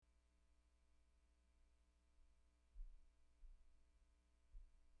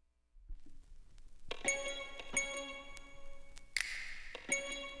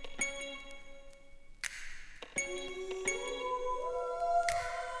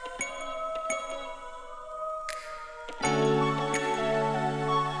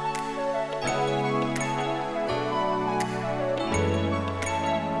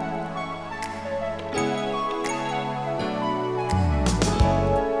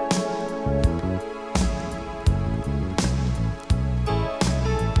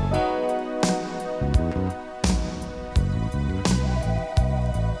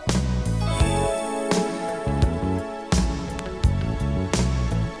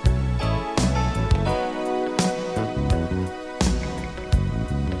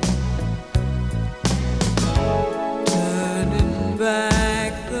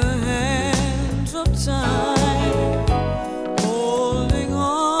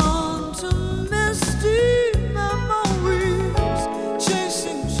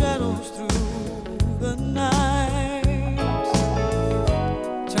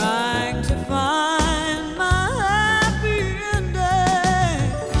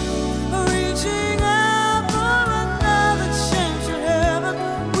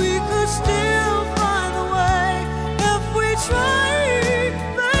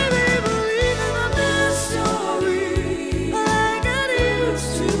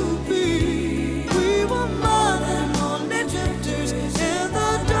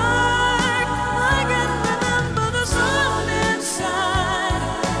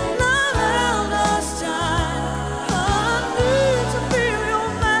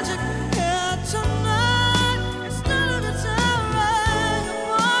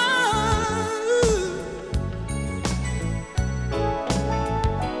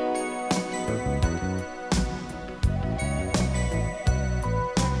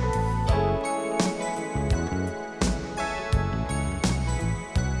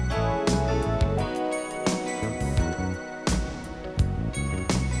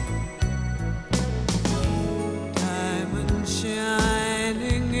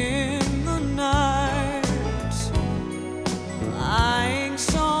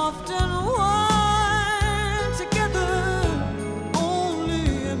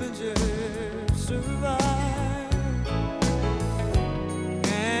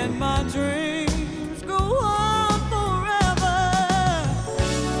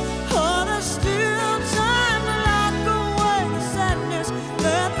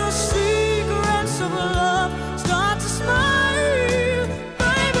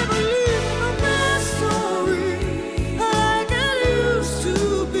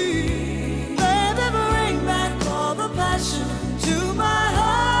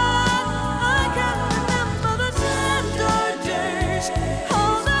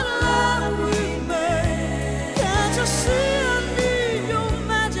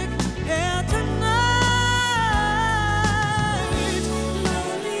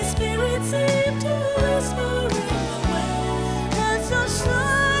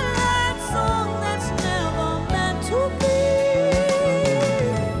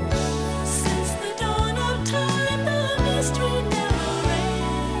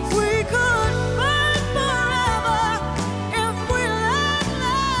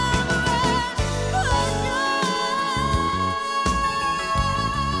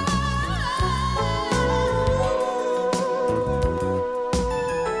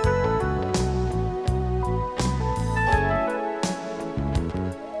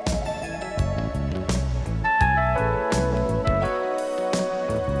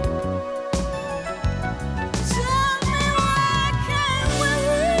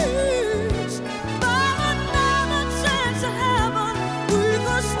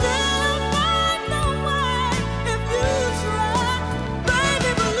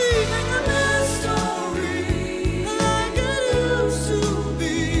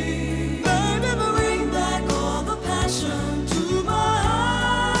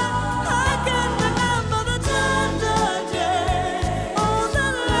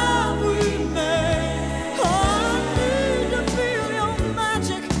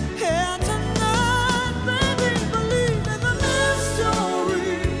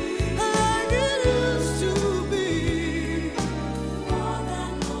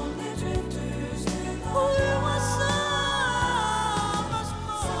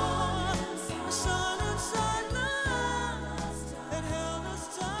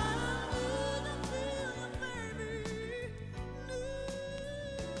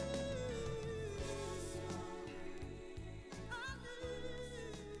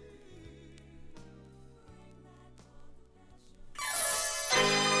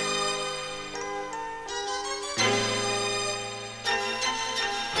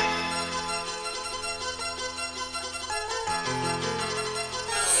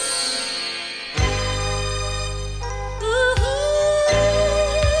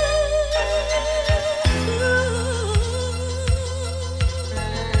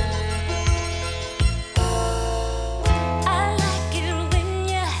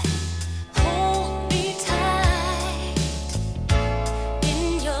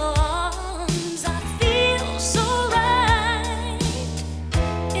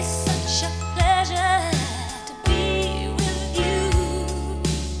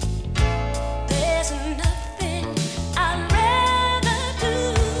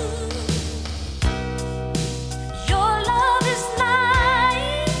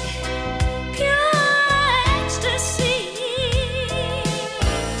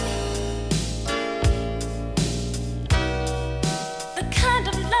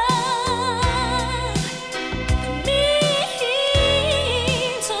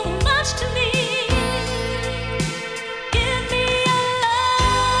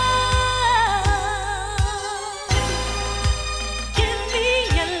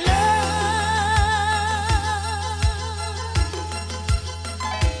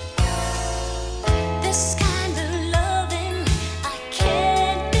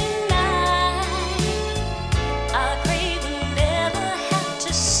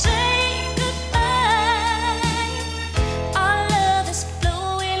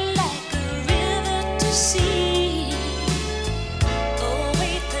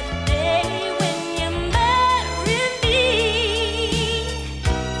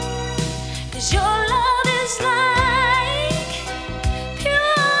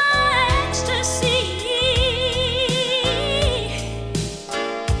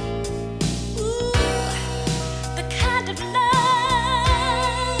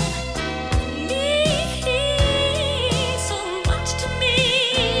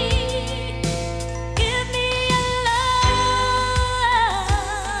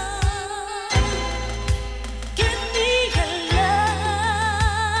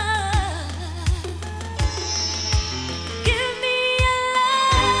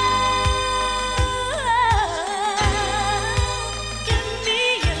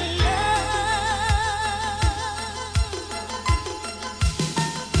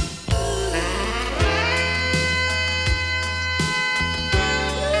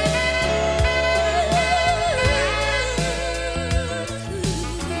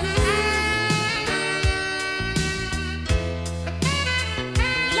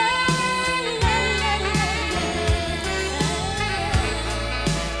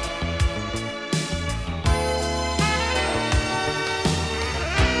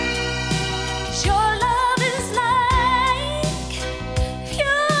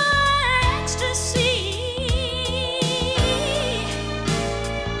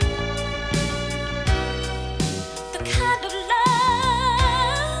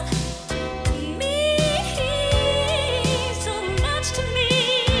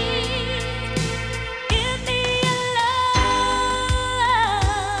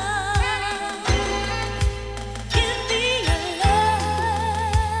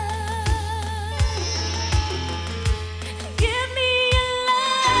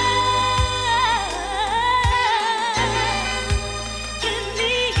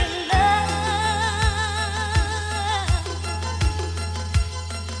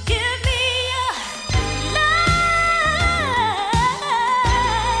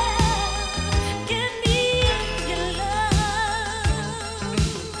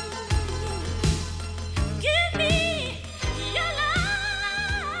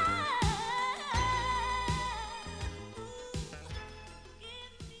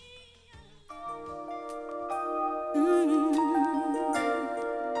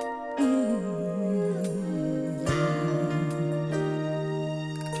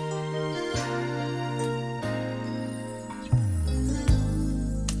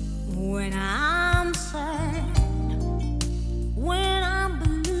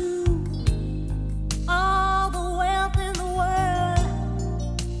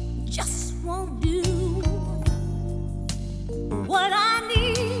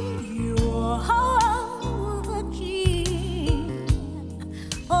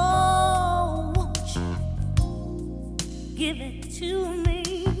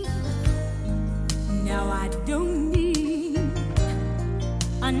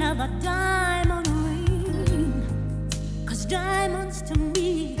another diamond ring. 'Cause diamonds to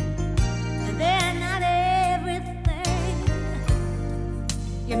me, they're not everything.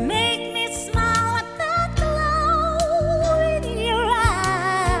 You make me smile with that glow in your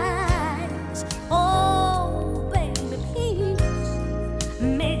eyes. Oh, baby, please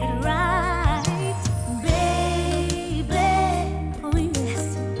make it right. Baby, oh yes,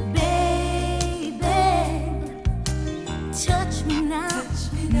 baby, touch me now,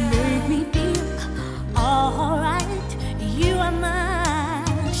 make me feel alright. You are my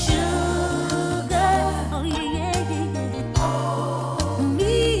sugar, oh yeah, yeah, yeah.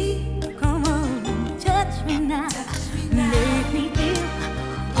 Me, come on, touch me now, make me feel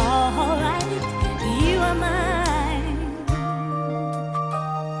alright. You are mine,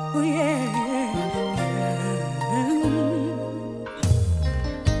 oh yeah, yeah.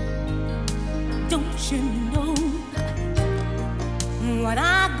 Don't you know what I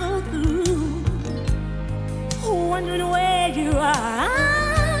go through? Wondering where you are.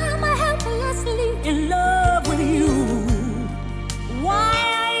 I'm helplessly in love with you. Why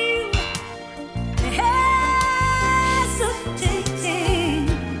are you hesitating?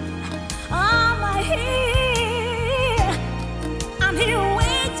 I'm here. I'm here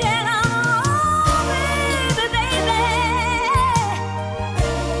waiting. Oh, baby, baby.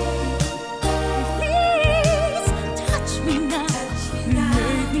 Please touch me now.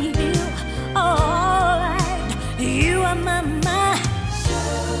 Make me feel alright. You are my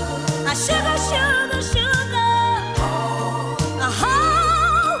sugar, sugar, sugar.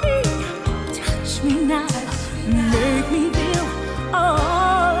 Hold me, touch me now, make me feel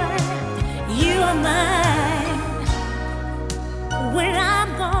alright. You are mine when I'm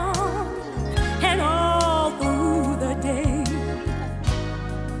gone and all through the day.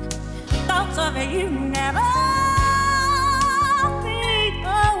 Thoughts of you never fade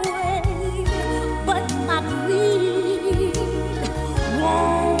away, but my greed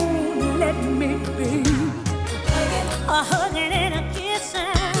won't let me be. A hugging and a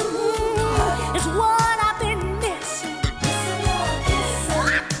kissing is what I've been missing.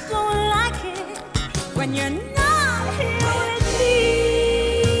 I don't like it when you're not here with me.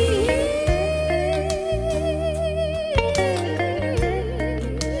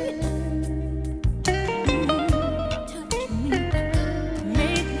 Touch me,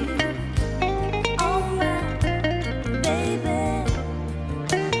 make me alright, baby.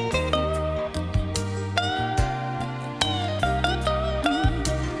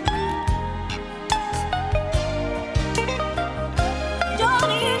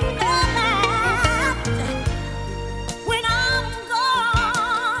 Don't you know that when I'm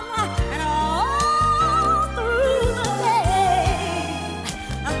gone and all through the day,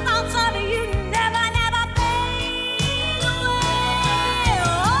 the thoughts of you never, never fade away.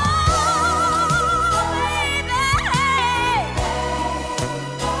 Oh, baby,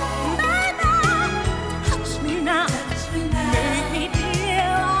 baby, touch me now, make me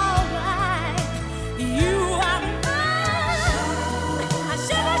feel alright. You are mine,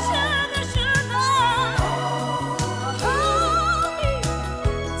 sugar, sugar, sugar. Hold me,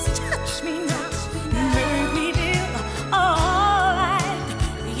 touch me now, make me feel alright.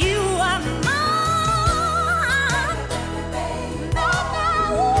 You are mine,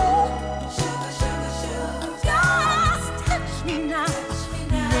 just touch me now,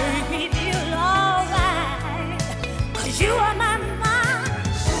 make me feel alright. 'Cause you are my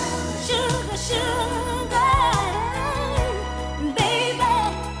sugar, sugar, baby,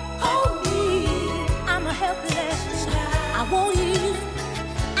 hold me. I'm a helpless. I want you.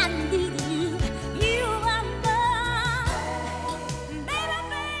 I need you. You are mine, baby,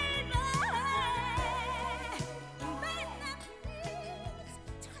 baby, baby. Please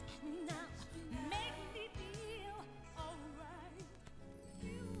touch me now, make me feel alright.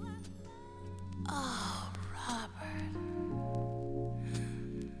 You are mine. Oh, Robert.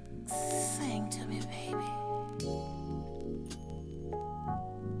 Sing to me, baby.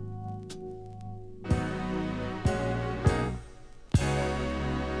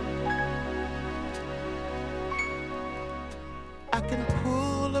 I can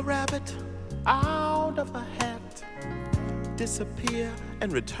pull a rabbit out of a hat, disappear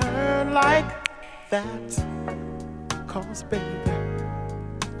and return like that. 'Cause baby,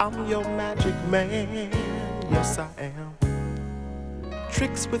 I'm your magic man, yes I am.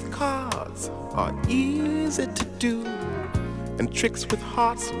 Tricks with cars are easy to do, and tricks with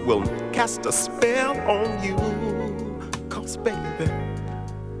hearts will cast a spell on you. 'Cause baby,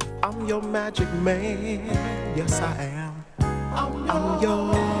 I'm your magic man, yes I am. I'm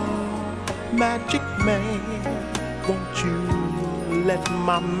your magic man, won't you let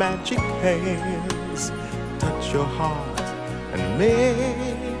my magic hands touch your heart and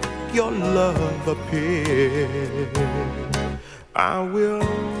make your love appear. I will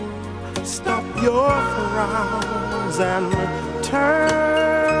stop your frowns and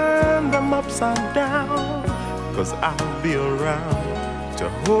turn them upside down, 'cause I'll be around to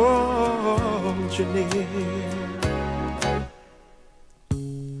hold you near.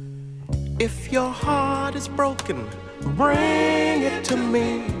 If your heart is broken, bring it to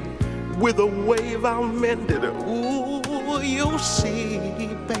me. With a wave I'll mend it. Ooh, you'll see,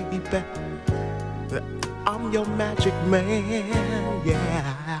 baby, that I'm your magic man,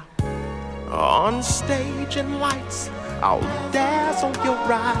 yeah. On stage and lights, I'll dazzle your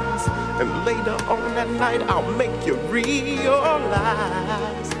eyes, and later on that night I'll make you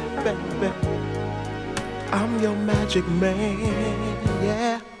realize, baby, I'm your magic man,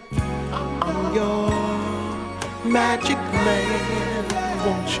 yeah. I'm your magic man.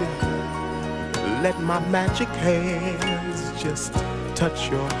 Won't you let my magic hands just touch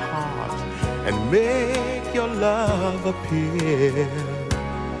your heart and make your love appear?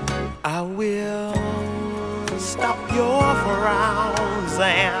 I will stop your frowns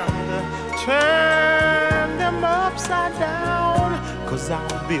and turn them upside down, 'cause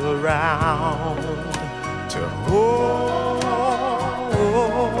I'll be around to hold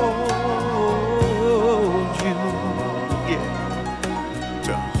you, yeah,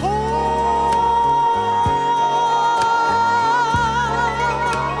 to hold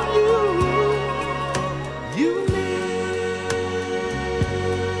you, you need.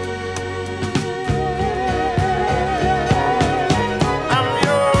 I'm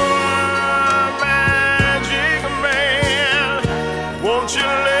your magic man. Won't you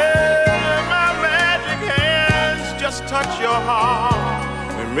let my magic hands just touch your heart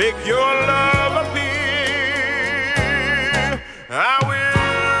and make your love appear? I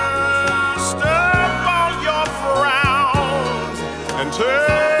will stop all your frowns and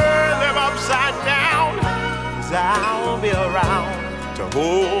turn them upside down, 'cause I'll be around to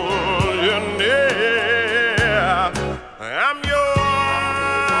hold you near. I'm your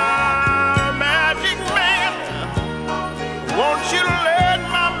magic man. Won't you let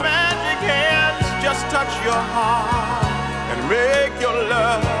my magic hands just touch your heart and make your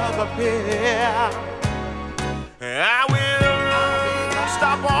love appear? I will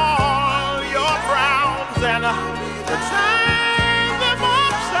stop all your frowns and turn them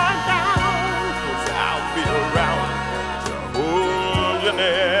upside down, 'cause I'll be around to hold you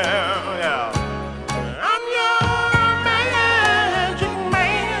near. Yeah. I'm your magic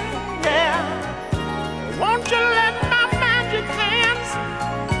man, yeah. Won't you let my magic hands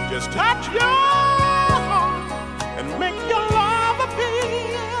just touch your heart and make your love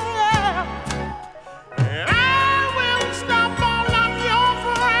appear? I will stop all of your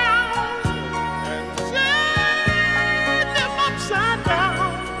frowns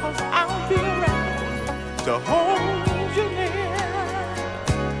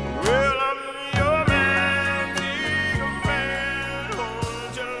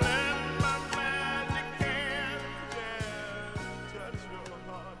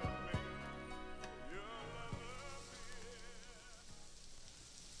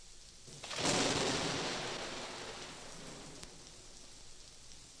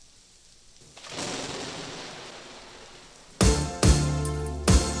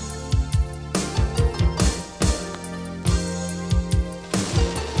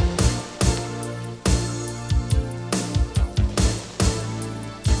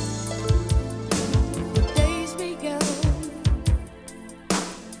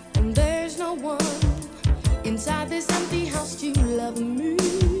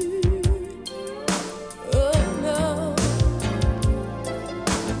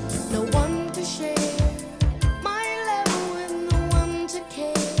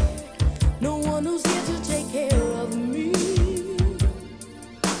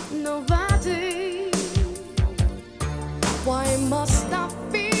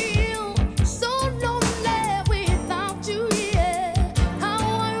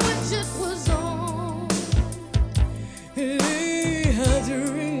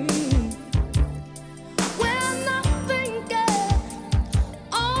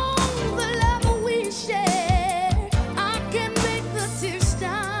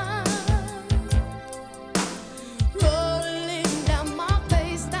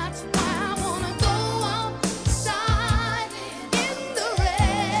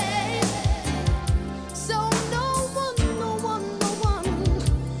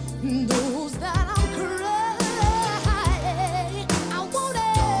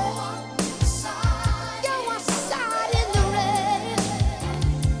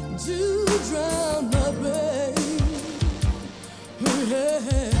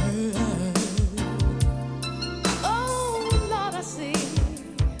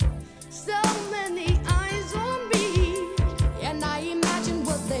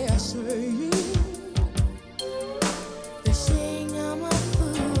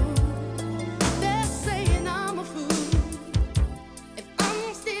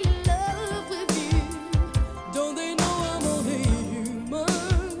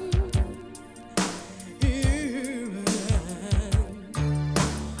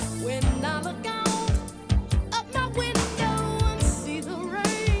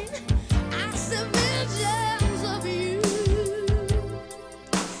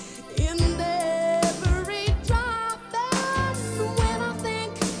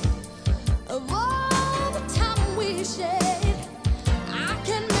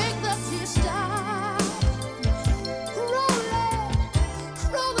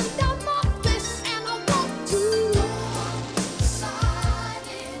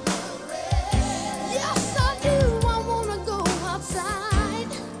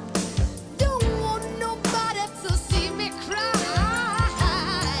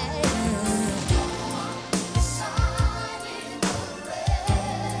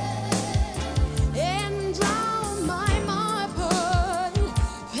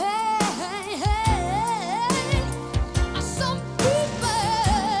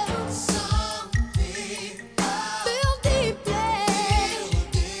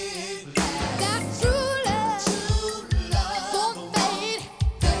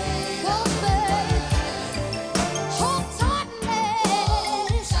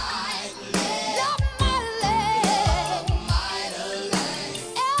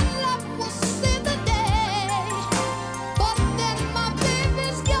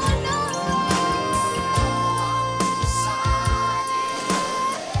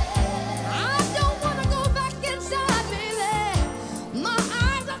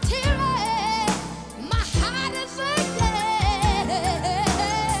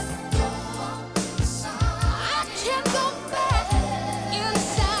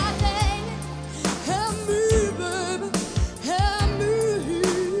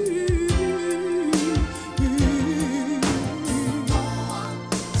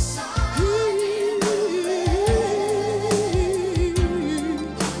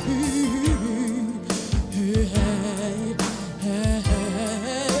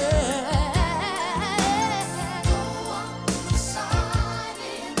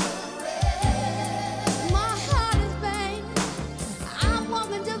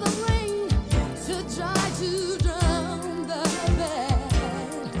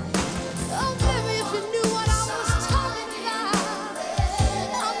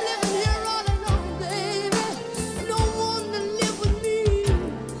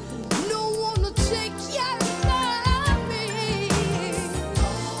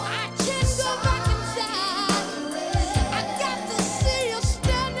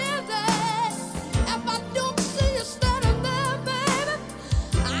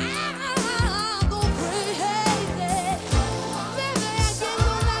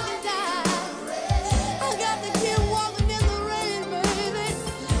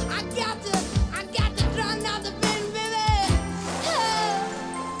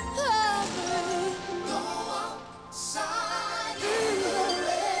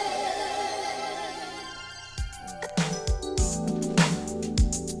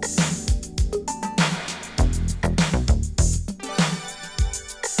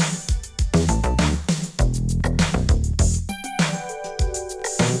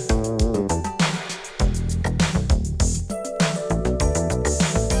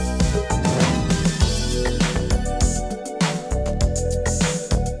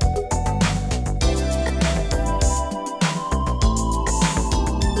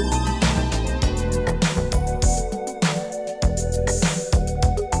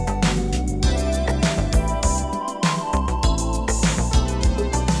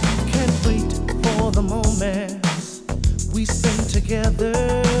the moments we spend together,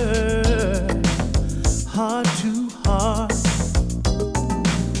 heart to heart.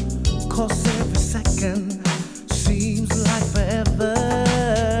 'Cause every second seems like forever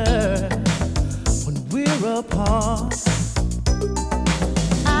when we're apart.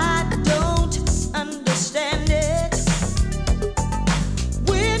 I don't understand it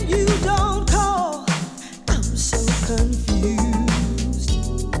when you don't call. I'm so confused.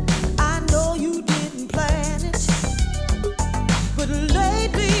 I know you didn't plan it, but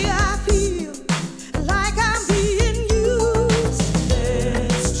lately I feel like I'm being used.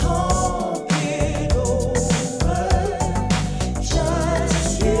 Let's talk it over,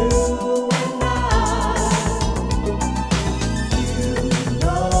 just you and I. You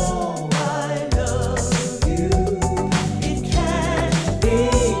know I love you. It can't be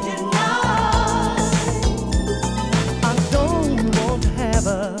denied. I don't want to have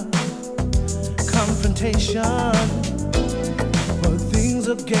a confrontation, but things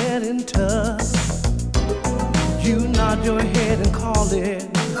are getting tough. You nod your head and call it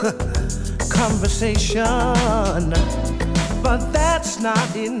conversation, but that's not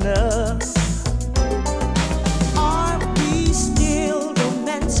enough. Are we still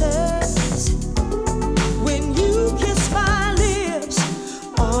romancers? When you kiss my lips,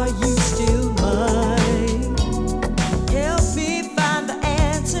 are you still mine? Help me find the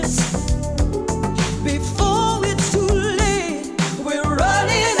answers before it's too late. We're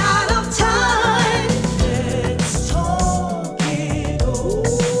running out of time. Let's talk it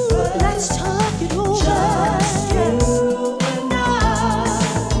over. Let's talk it over. Just you and I.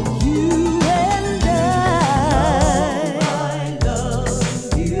 You and I. I love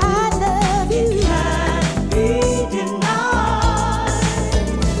you. I love you. It can't be denied.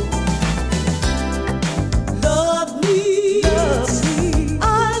 Love needs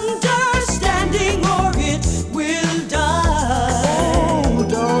understanding or it will die. Oh,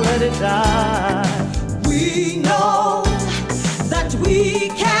 don't let it die. We know that we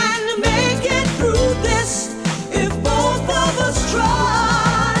can make it through this if both of us try.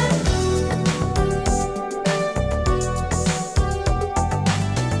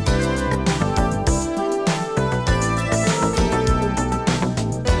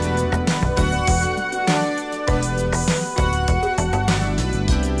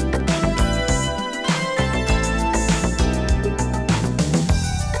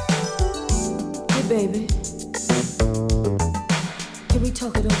 Hey, baby, can we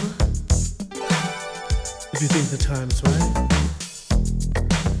talk it over? If you think the time is right.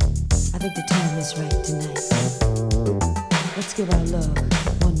 I think the time is right tonight. Let's give our love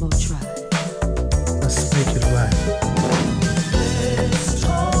one more try. Let's make it right. Let's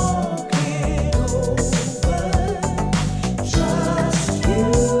talk it over, just you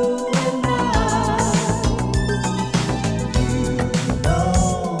and I. You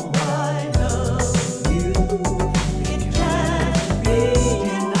know I love you. It can't be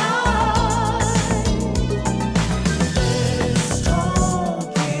denied. Let's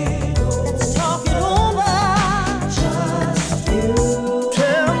talk it over. Let's talk it over, just you.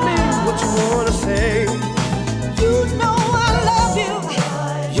 Tell me what you wanna say. You know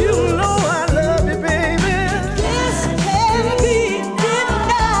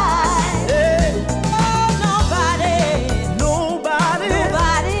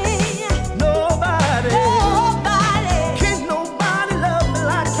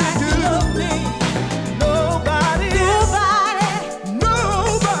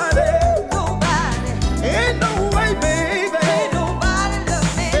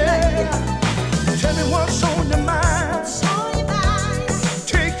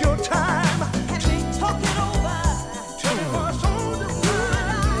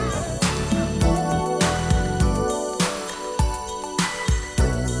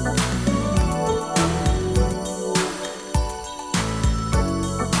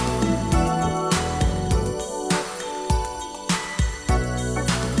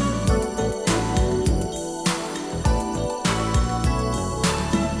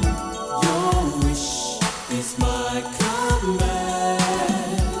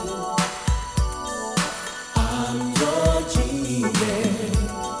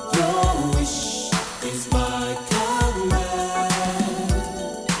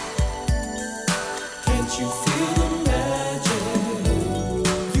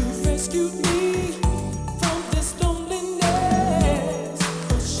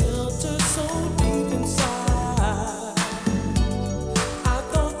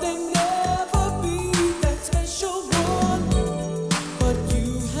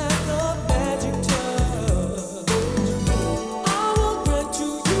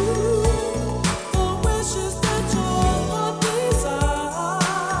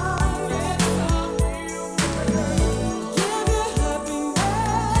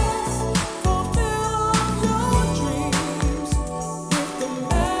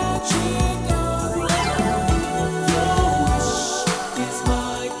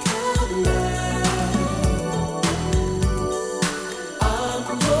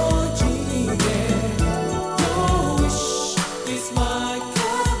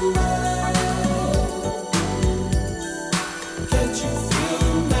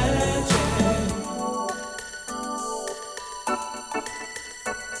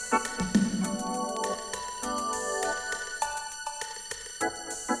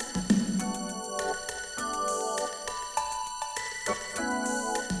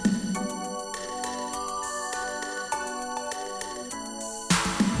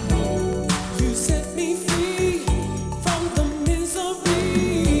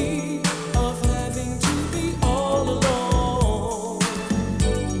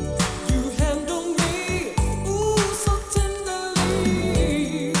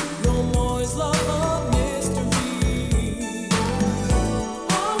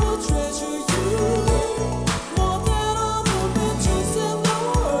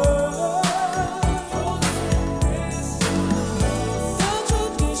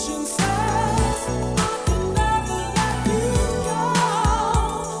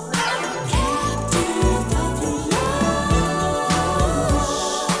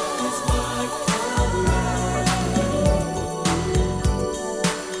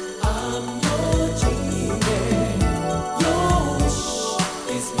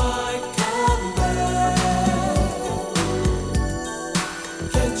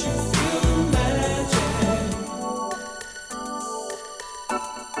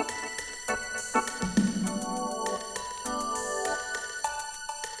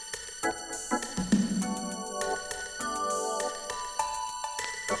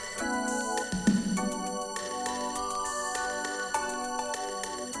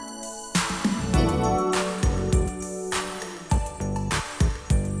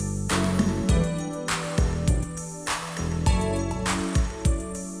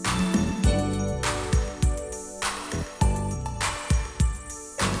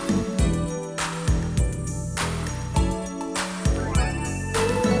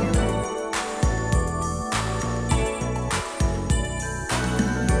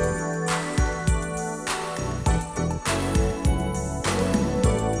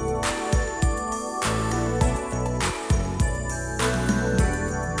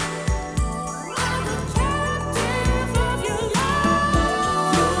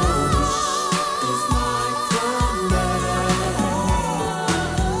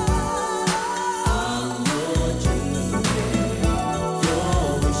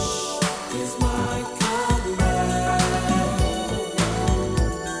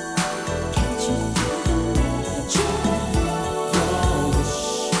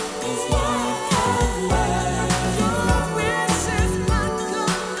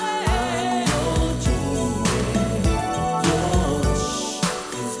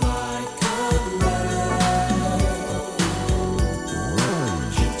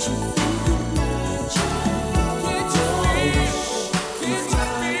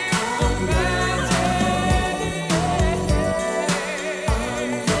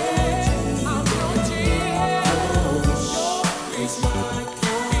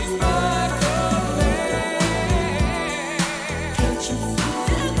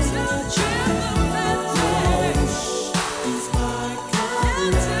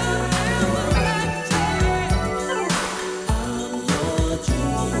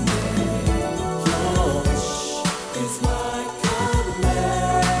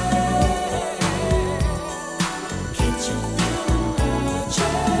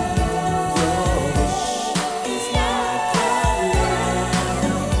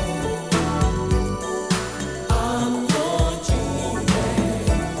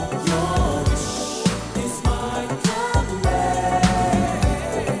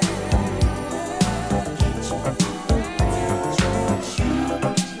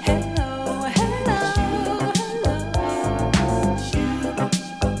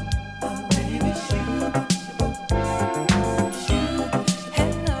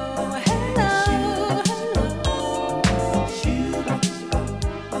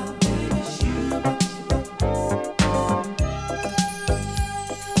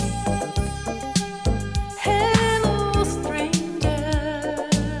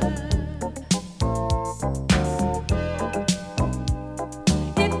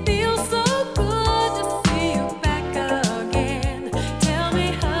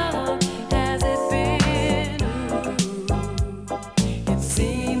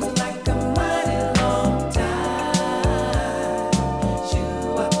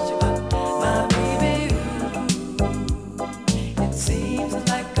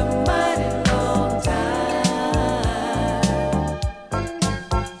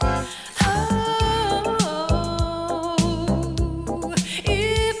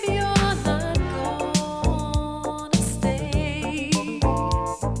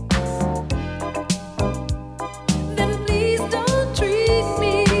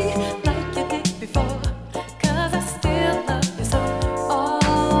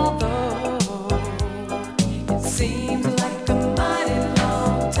Seems like a mighty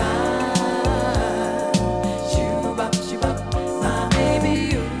long time.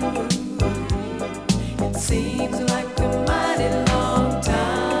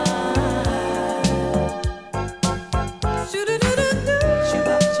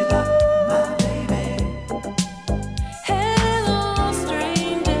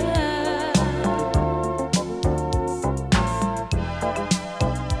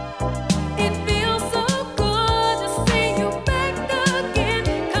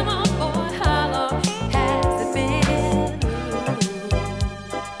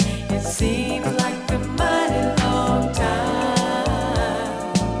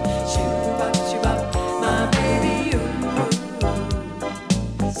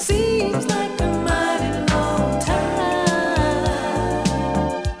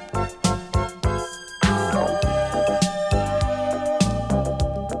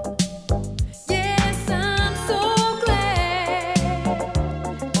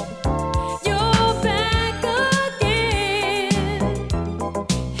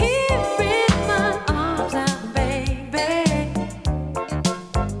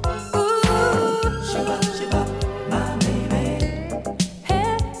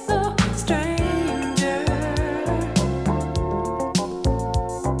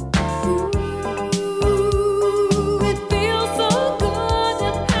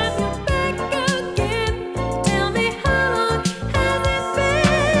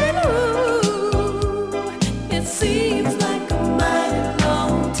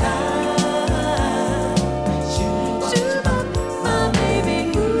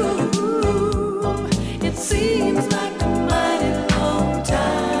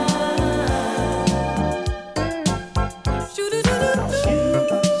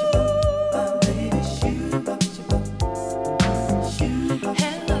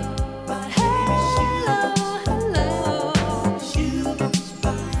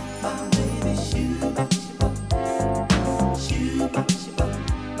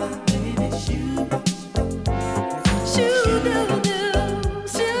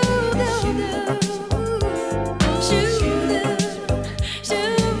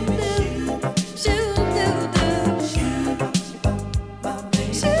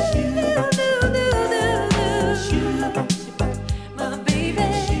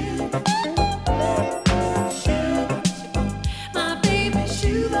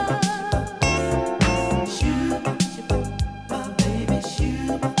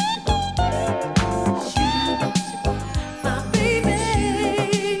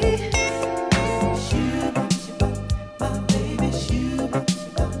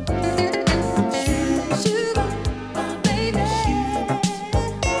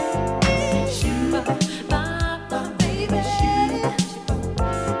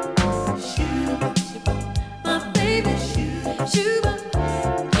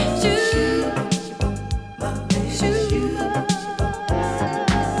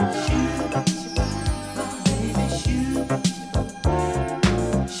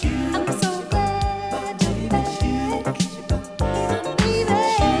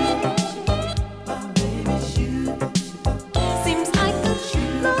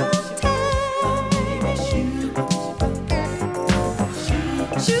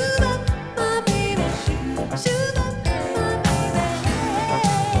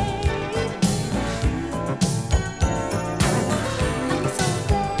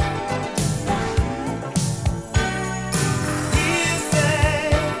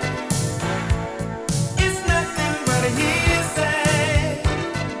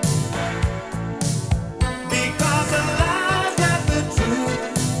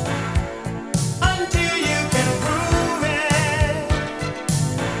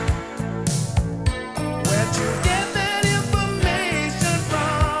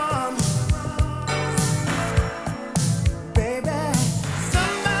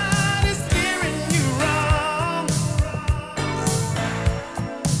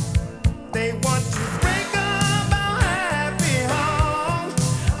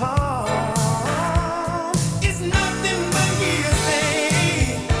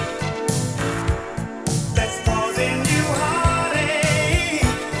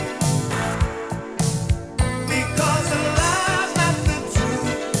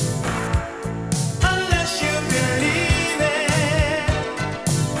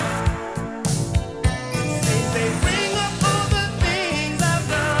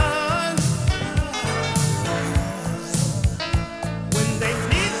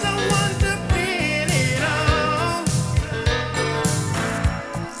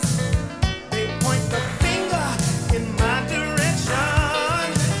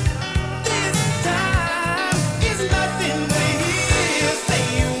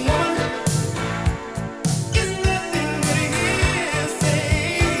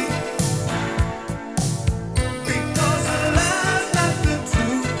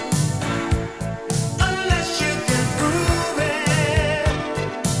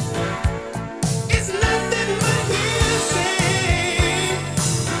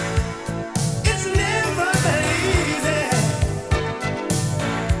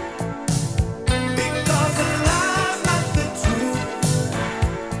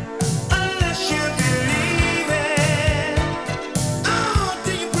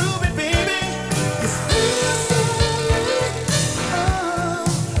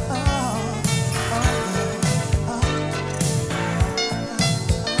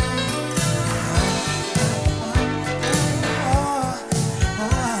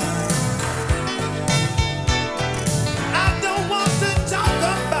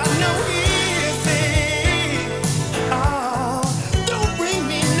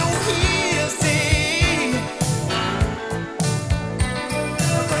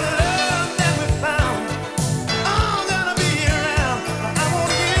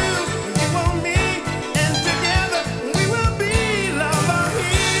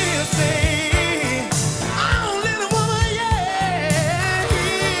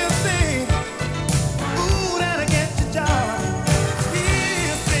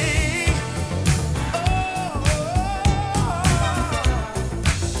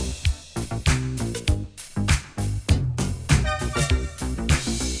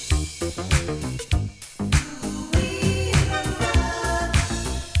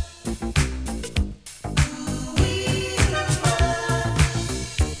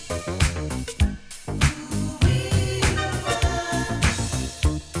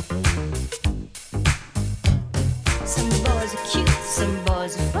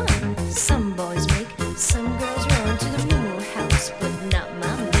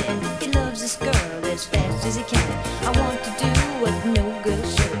 as fast as he can. I want to do what no girl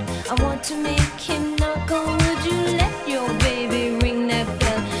should. I want to make him knock on wood. You let your baby ring that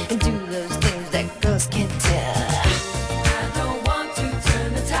bell and do those things that girls can't tell. I don't want to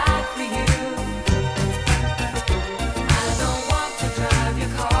turn the tide for you. I don't want to drive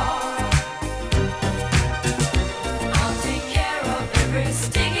your car. I'll take care of every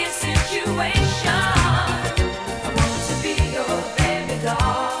sticky situation. I want to be your baby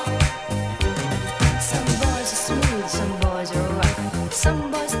doll. Some boys are smooth, some boys are rough.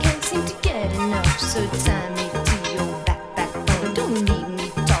 Some boys can't seem to get enough. So tie me to your backbone. Don't leave me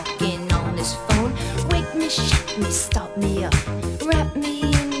talking on this phone. Wake me, shake me, stop me up. Wrap me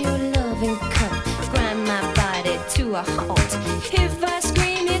in your loving cup. Grind my body to a halt. If I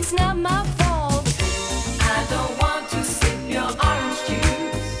scream, it's not my fault. I don't want to sip your orange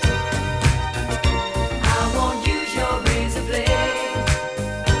juice. I won't use your razor blade.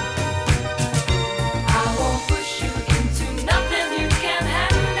 I won't push you into nothing you can't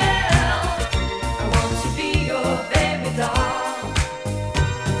handle. I want to be your baby doll.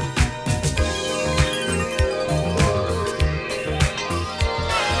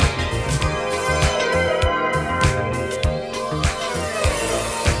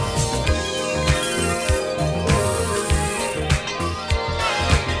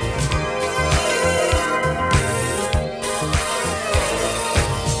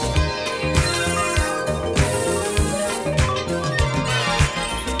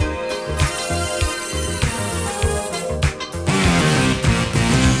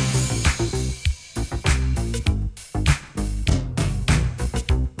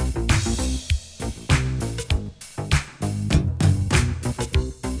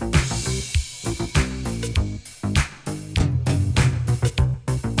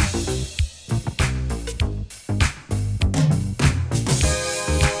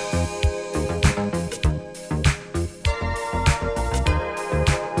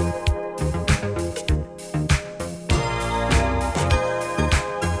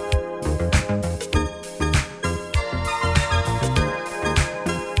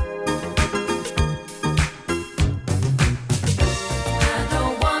 I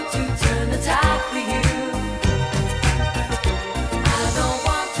don't want to turn the tide for you. I don't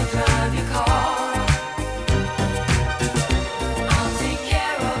want to drive your car. I'll take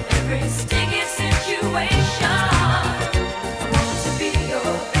care of every sticky situation. I want to be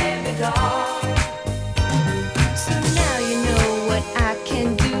your baby doll. So now you know what I can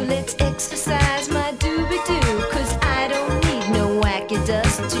do. Let's exercise my doobie-doo. 'Cause I don't need no wacky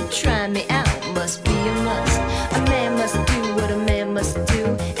dust to try me out. Must be a must. A man must do what a man must do.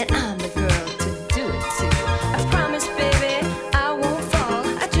 And I'm the girl to do it too. I promise, baby, I won't fall.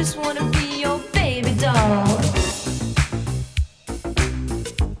 I just want to be your baby doll.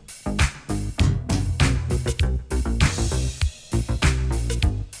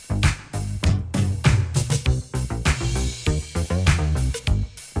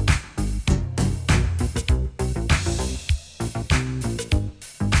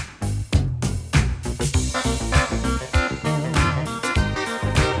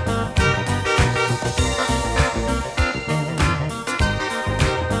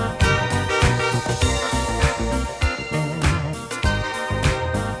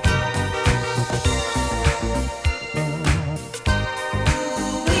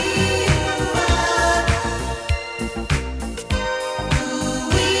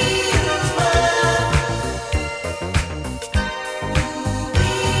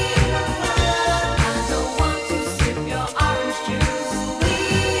 I don't want to sip your orange juice.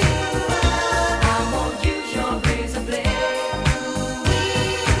 I won't use your razor blade.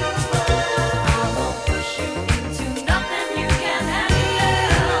 I won't push you into nothing you can't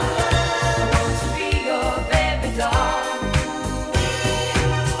handle. I want to be your baby doll.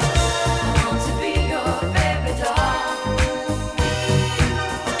 I want to be your baby doll.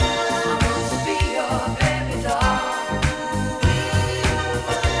 I want to be your baby doll.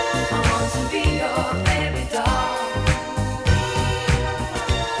 I want to be your baby doll.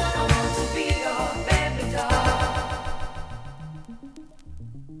 I want to be your baby doll.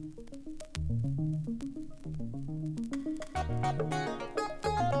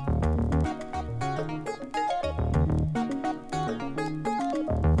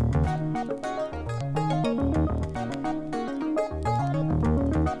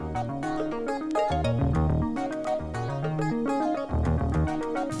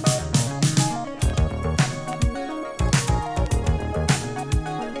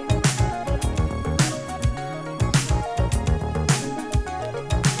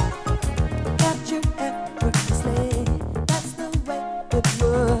 Got you effortlessly. That's the way it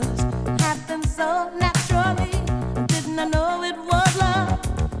was. Happened so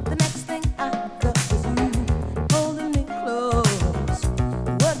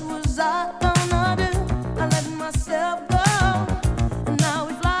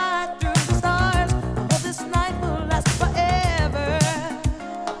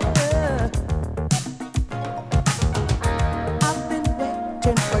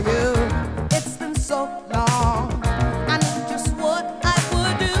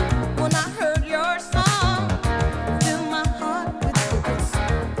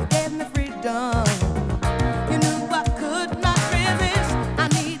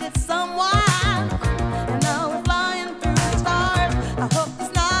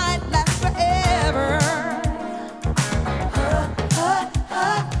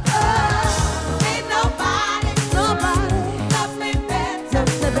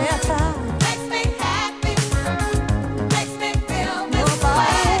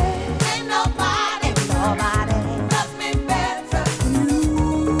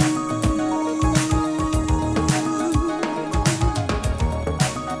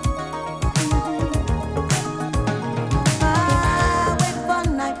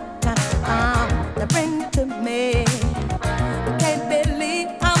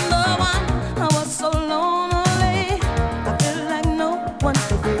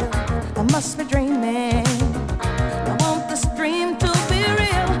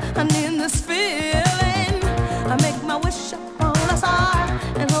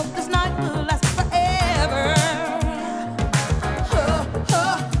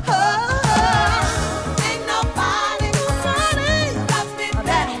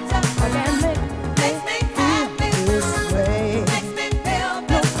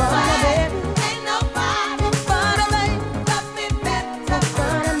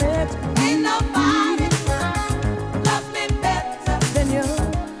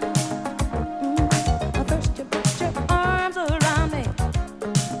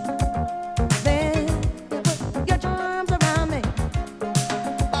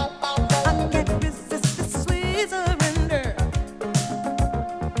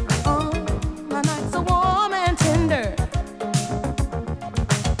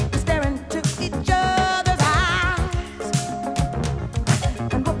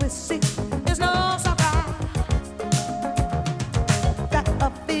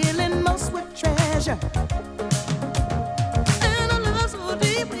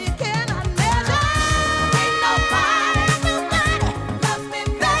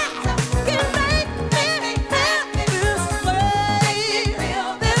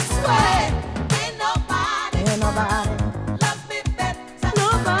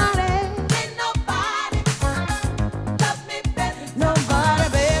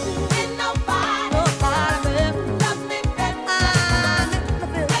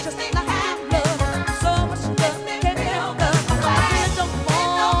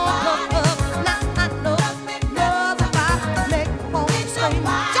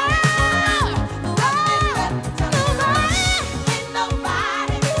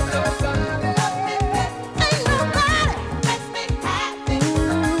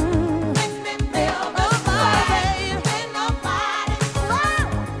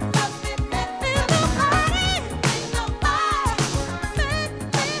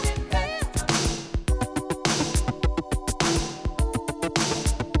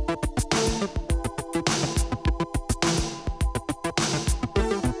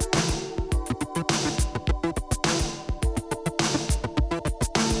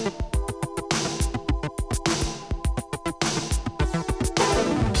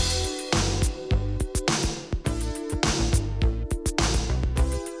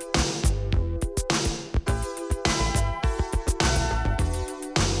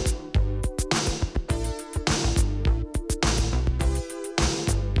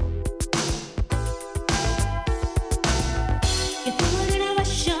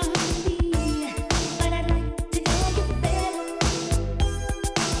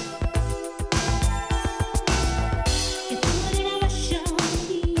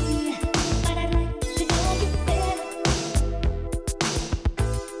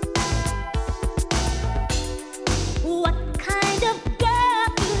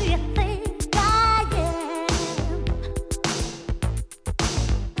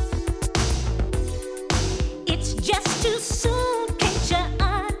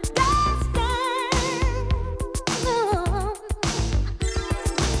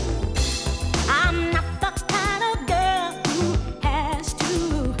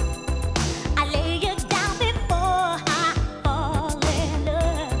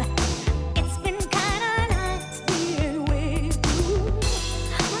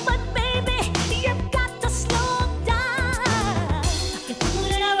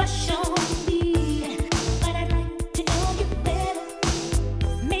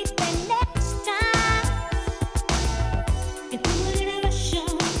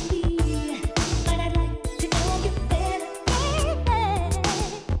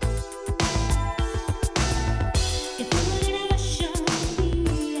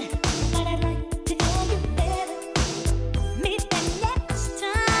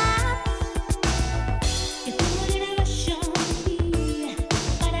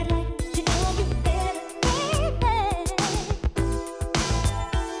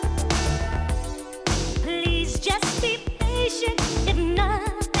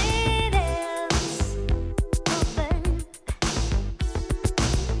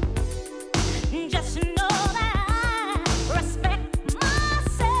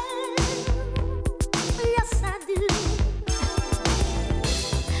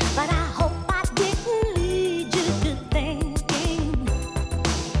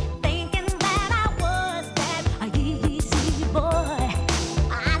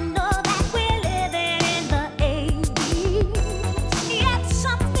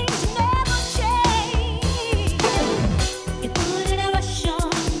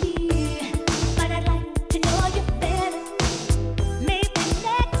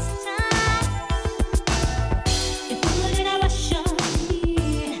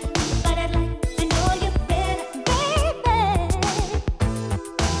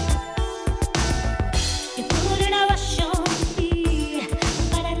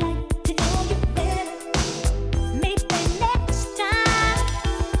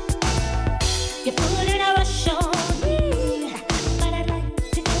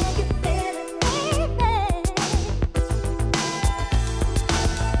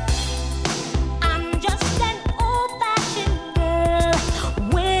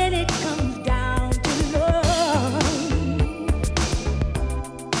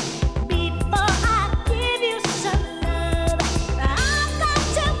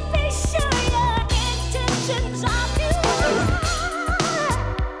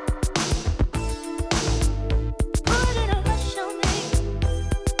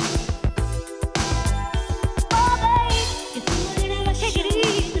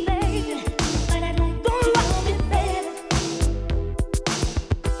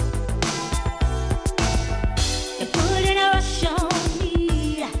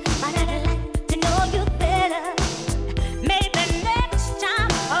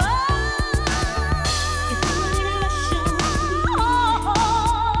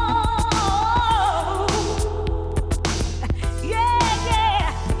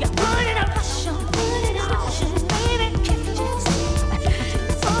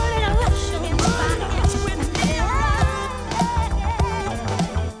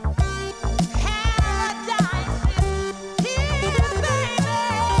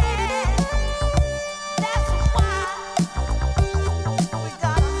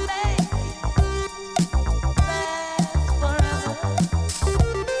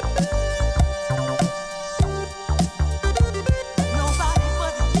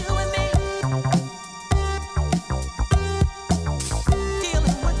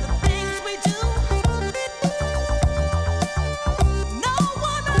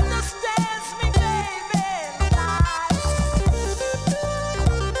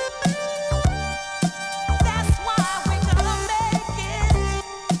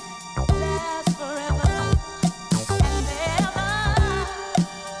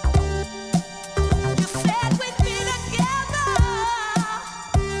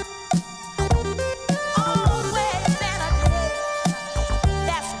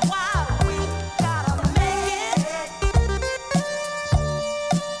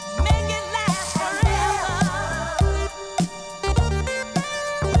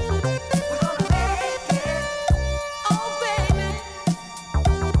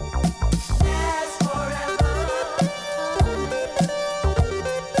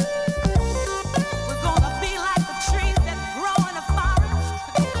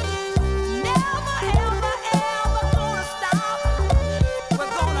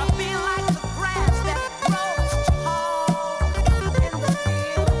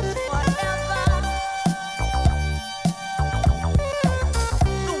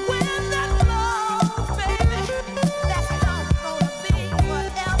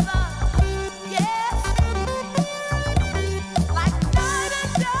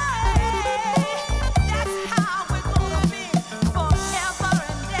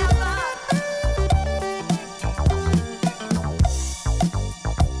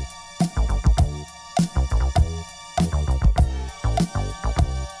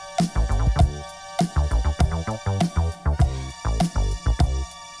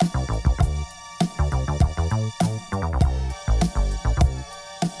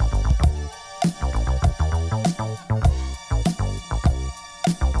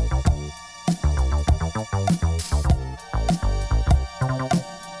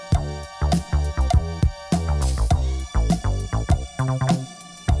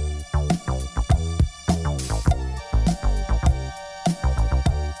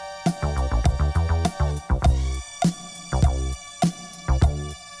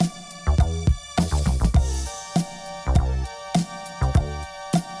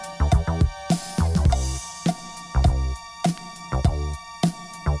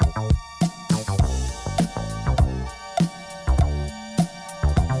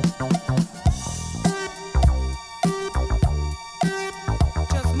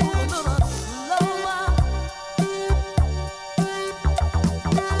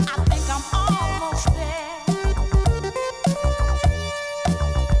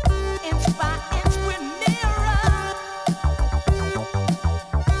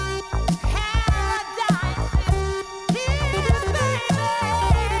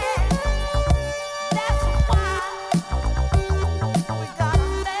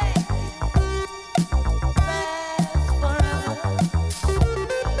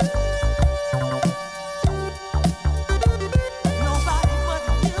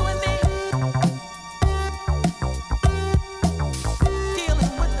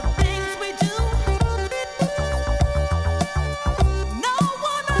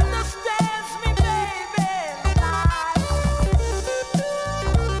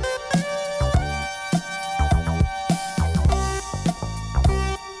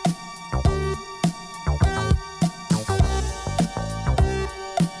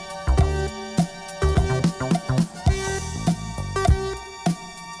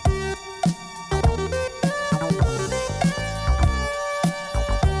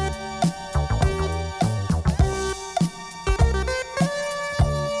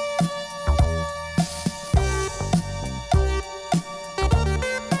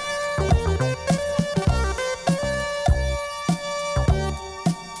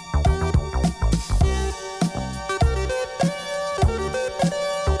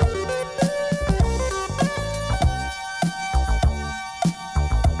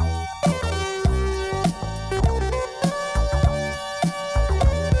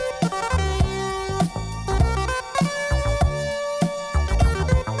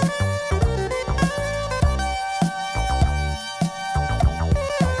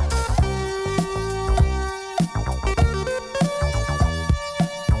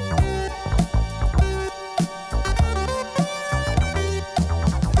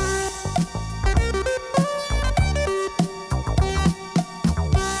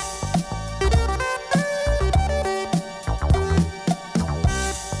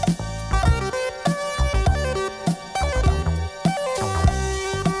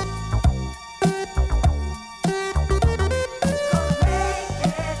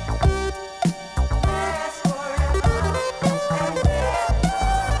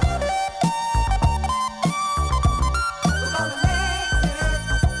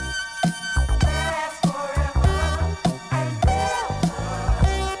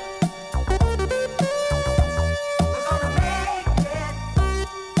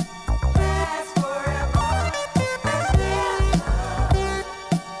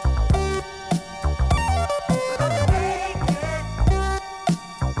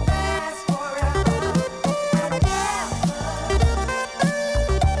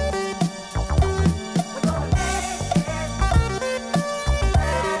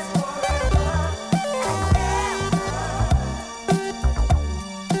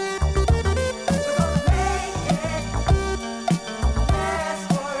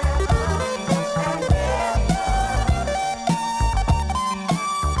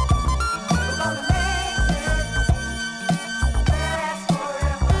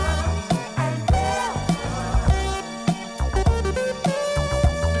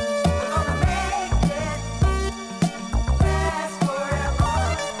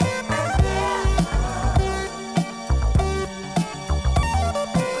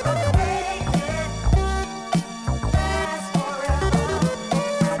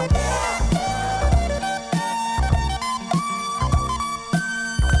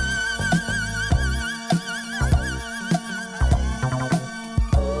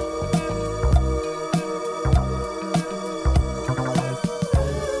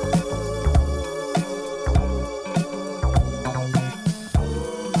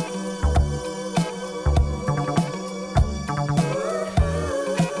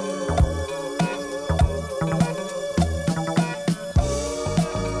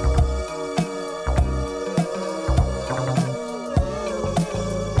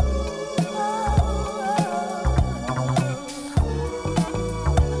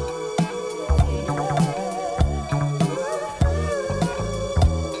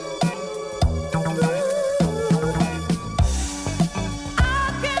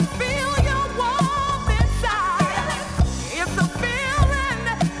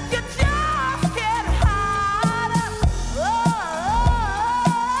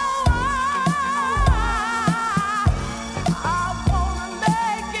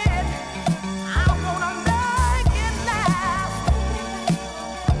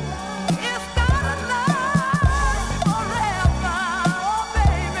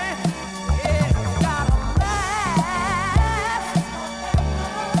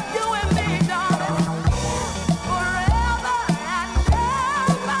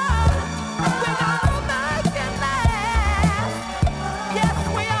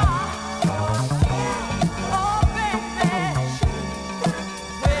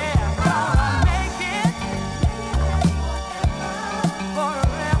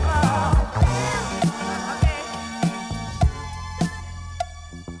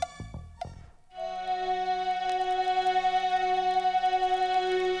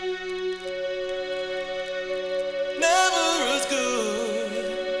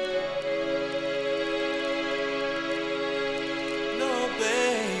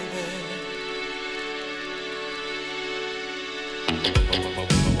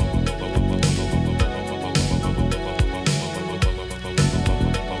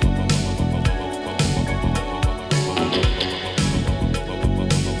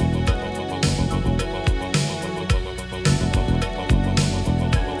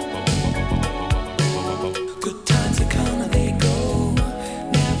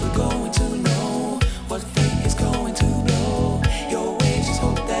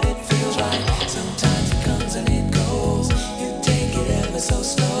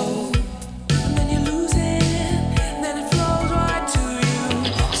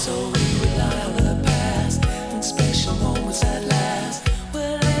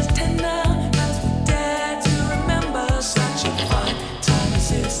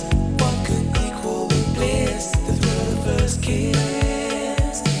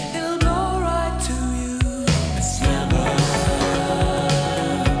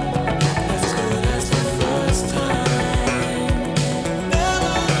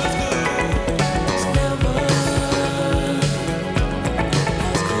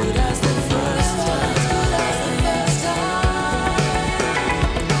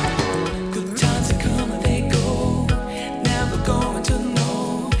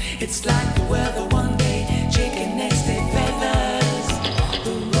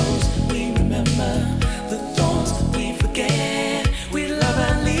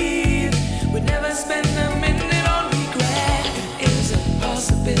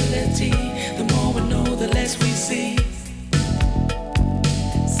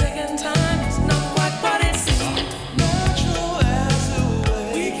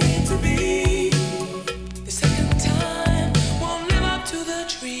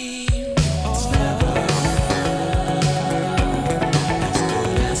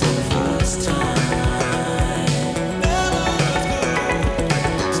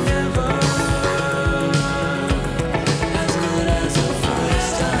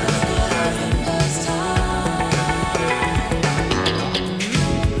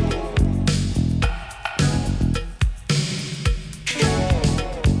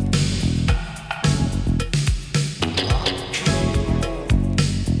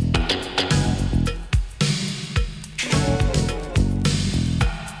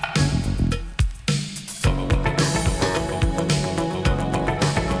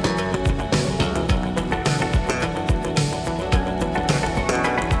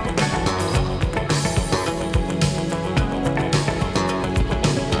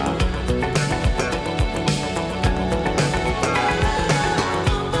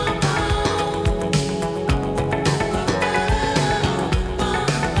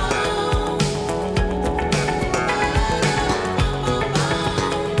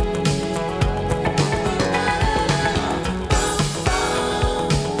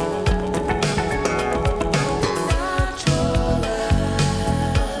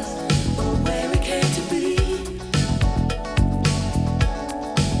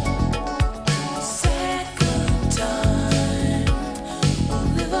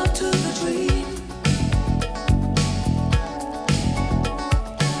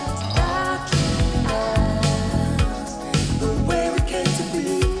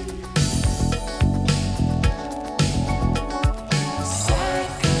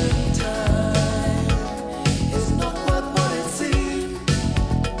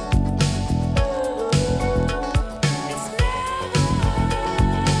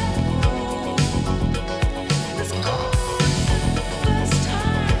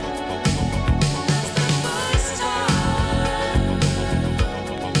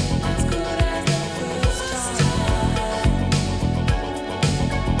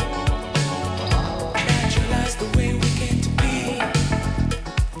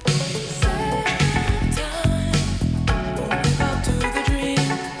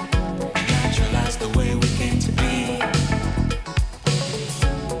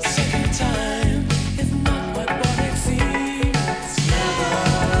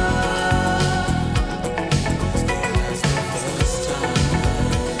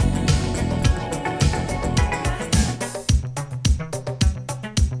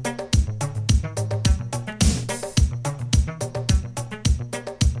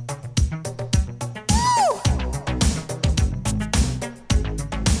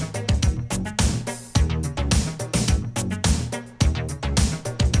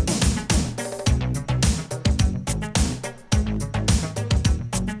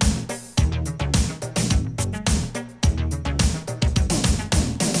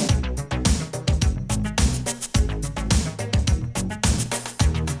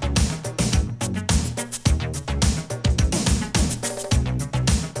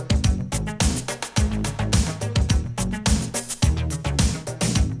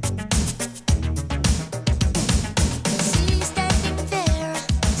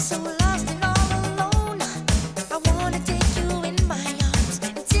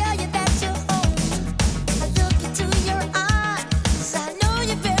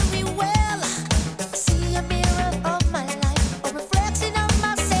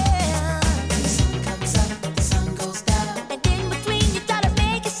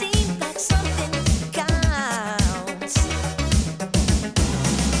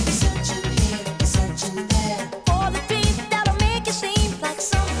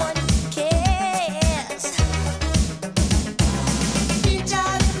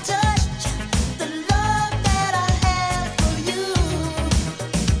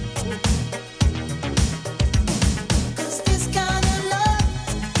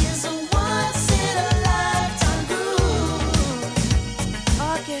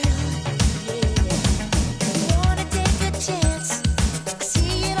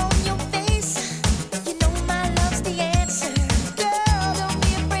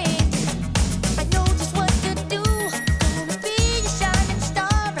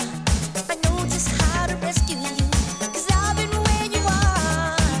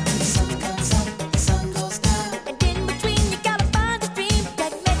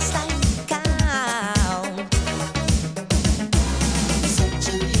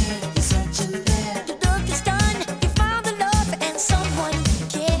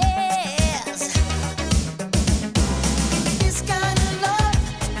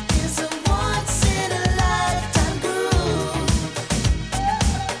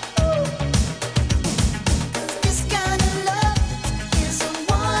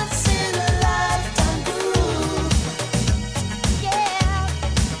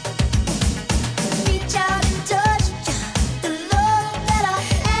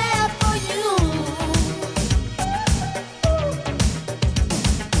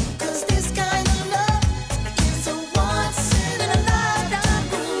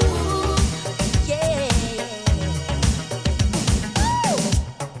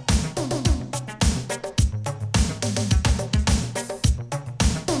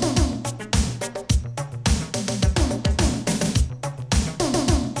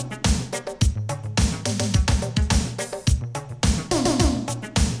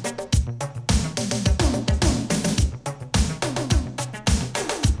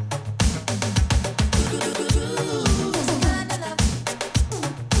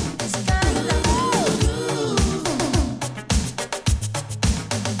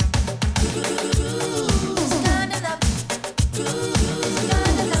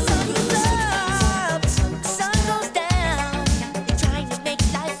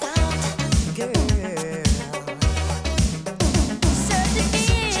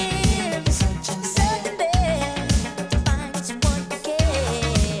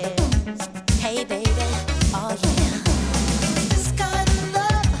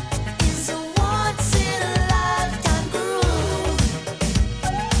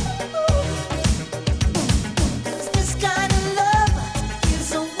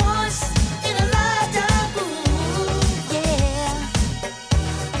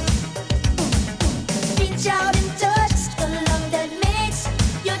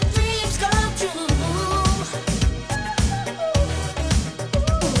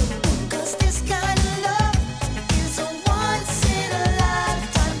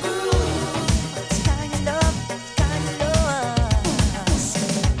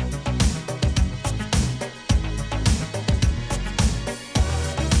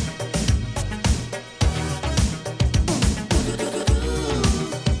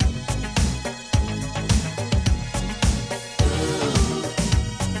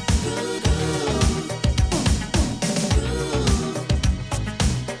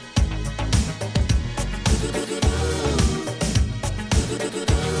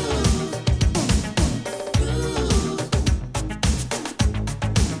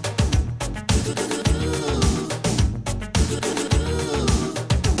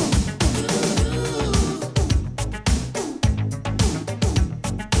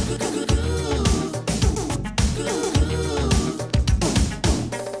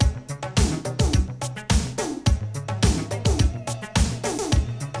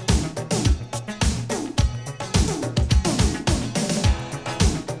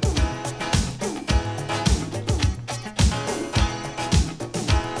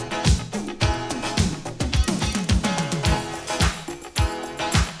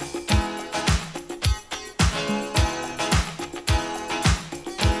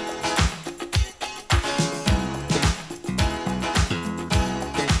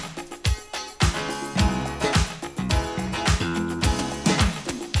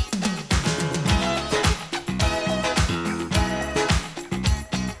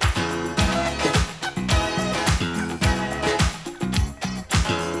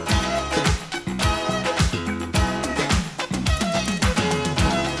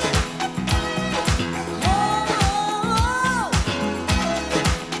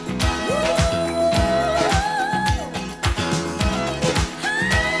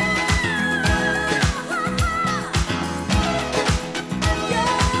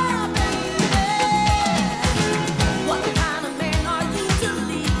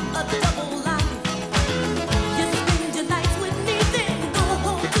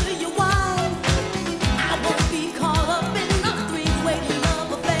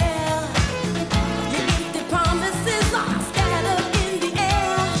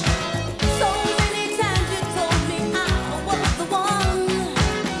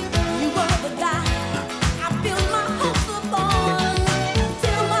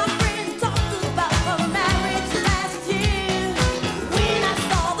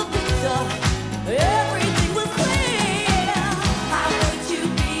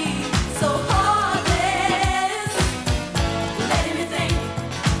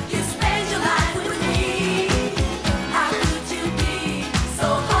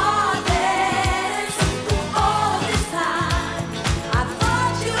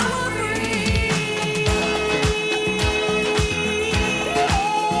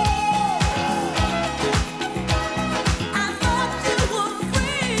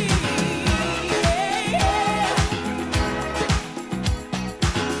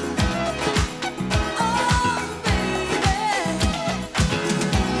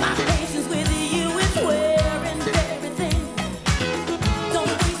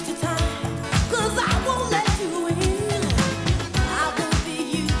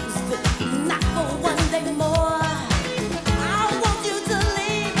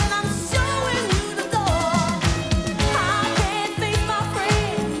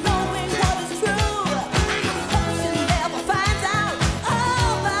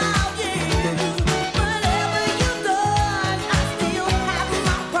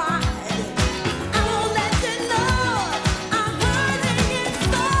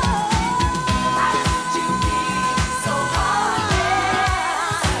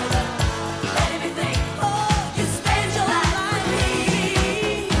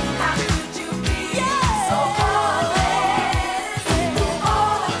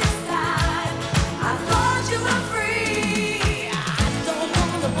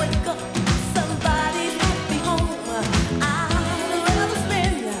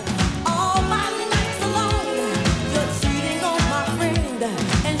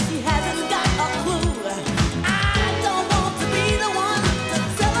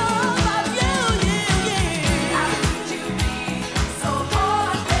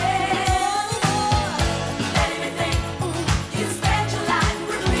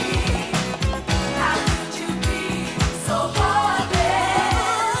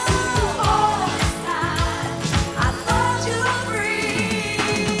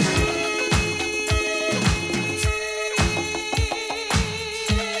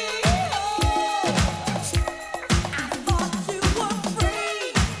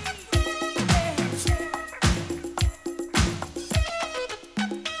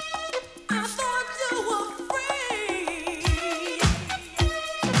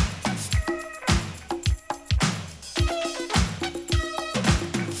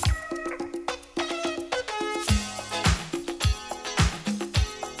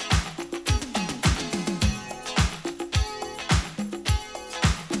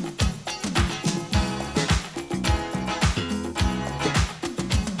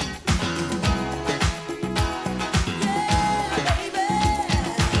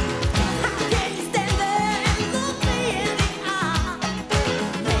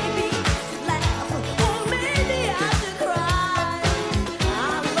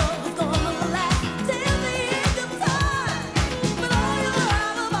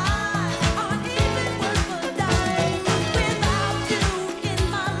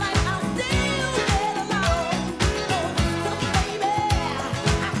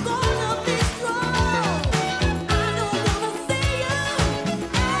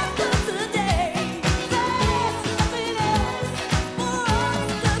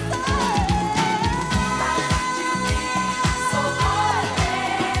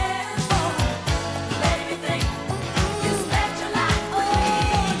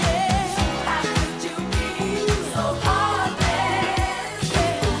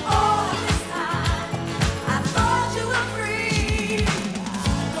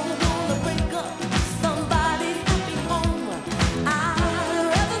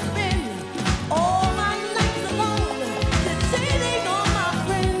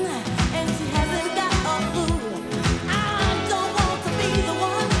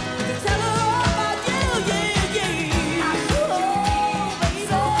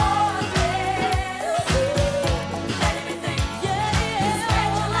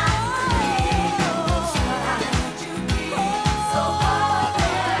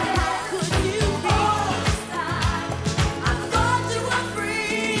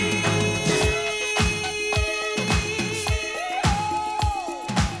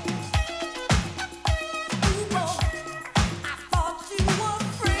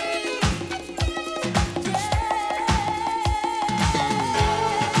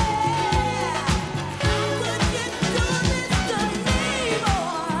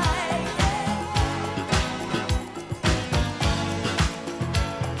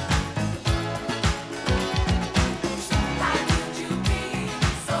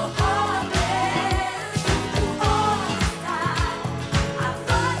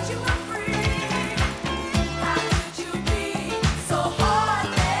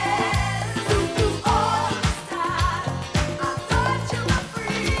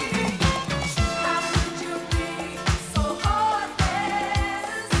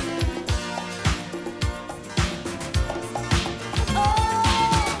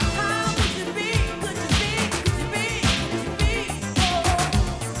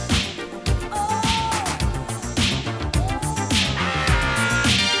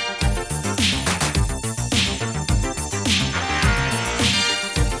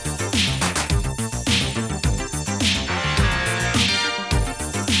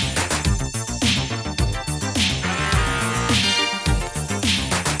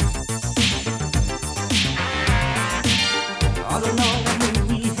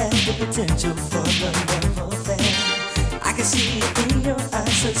potential for the love affair. I can see it in your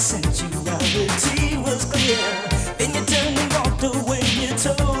eyes, the sensuality was clear. Then you turned and walked away, you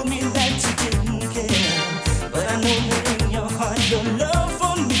told me that you didn't care. But I know that in your heart, your love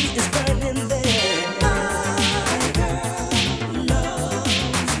for me is burning there. My girl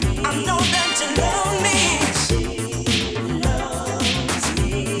loves me. I know that you love me. She loves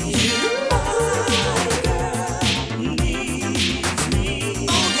me. You, my girl, needs me.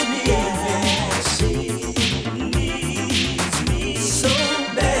 Oh, you need me. She needs me so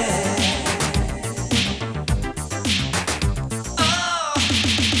bad. Oh.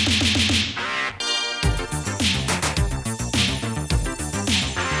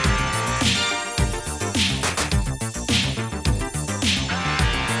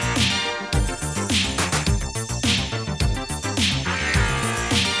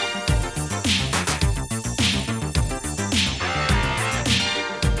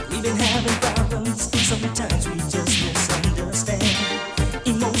 We've been having problems, sometimes we just misunderstand.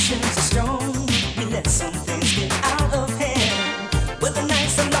 Emotions are strong, we let some things get out of hand. But the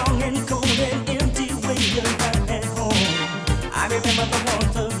nights are long and cold and empty when you're not at home. I remember the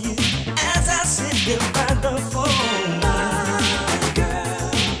warmth of you as I sit here by the phone. My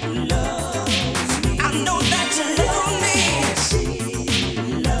girl loves me. I know that you love me. She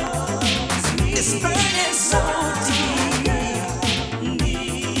loves me. It's burning so deep.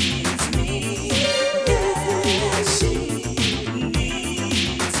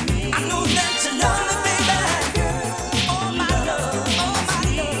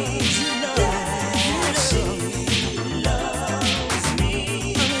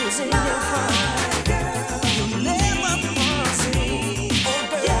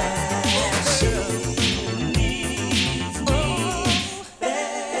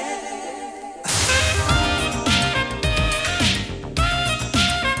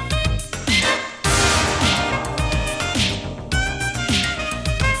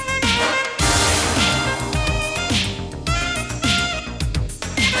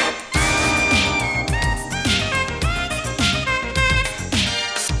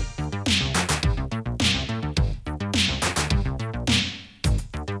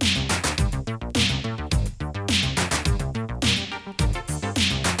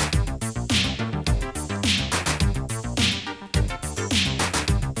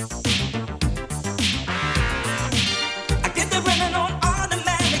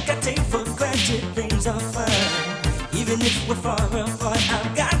 Things are fine. Even if we're far apart,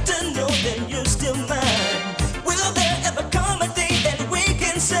 I've got to know that you're still mine. Will there ever come a day that we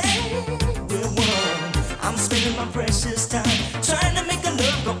can say we're one? I'm spending my precious time trying to make a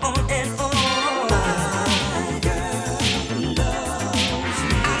love go on and on. My girl loves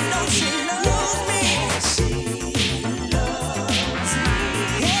me. I know she loves me. She loves me.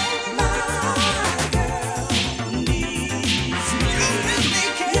 Yeah, my girl needs me. You really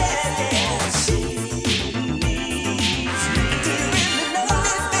care. She needs me. Do you really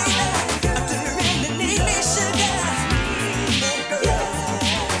love me, baby? Do you really need me, sugar? Yeah,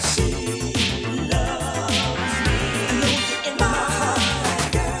 she loves me. I know you're in my heart,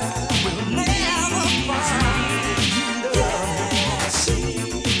 girl. We'll never part. Yeah, she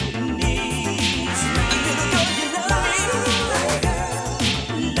needs me. Little girl, you love me. Girl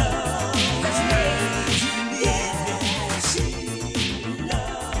loves me. Yeah, she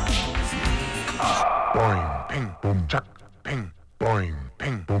loves me. Boing, ping, boom, chuck, ping, boing,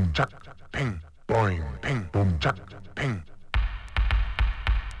 ping, boom, chuck, ping, boing, ping, boom, chuck, ping.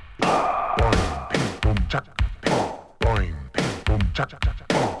 Boing, ping, boom, chuck, ping, boing, ping, boom, chuck,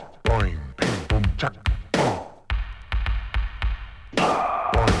 ping, boing, ping, boom, chuck, ping.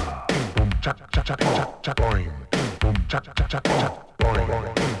 Boing, ping, boom, chuck, chuck, chuck, chuck, chuck, boing, ping, boom, chuck, chuck, chuck, chuck,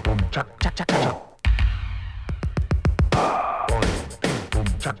 boing, ping, boom, chuck, chuck, chuck, chuck. Boing, ping, boom,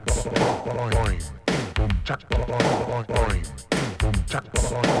 chuck, boing, boing. Boom chuck boing boing boing boom chuck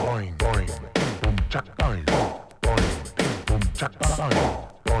boing boing boom chuck boing boing boom chuck boing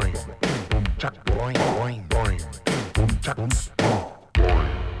boing boom chuck boing boing boing boom chuck boom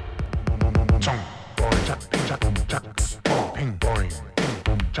boing chong boing chuck ping chuck boom chuck ping boing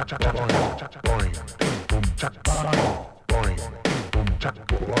boom chuck chuck boing boing boom chuck boing boing boom chuck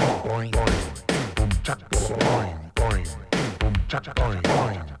boing boing boing boom chuck boing boing boom chuck boing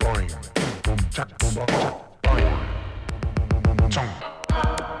boing boing boom chuck boom chuck boing chong.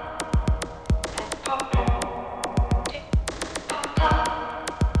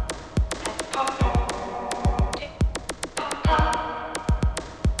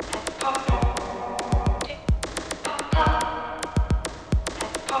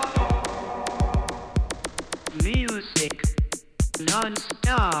 Music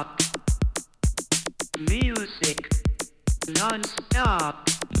non-stop. Music non-stop.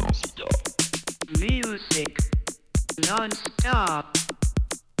 Music non-stop.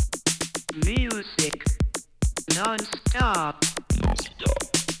 Music non-stop.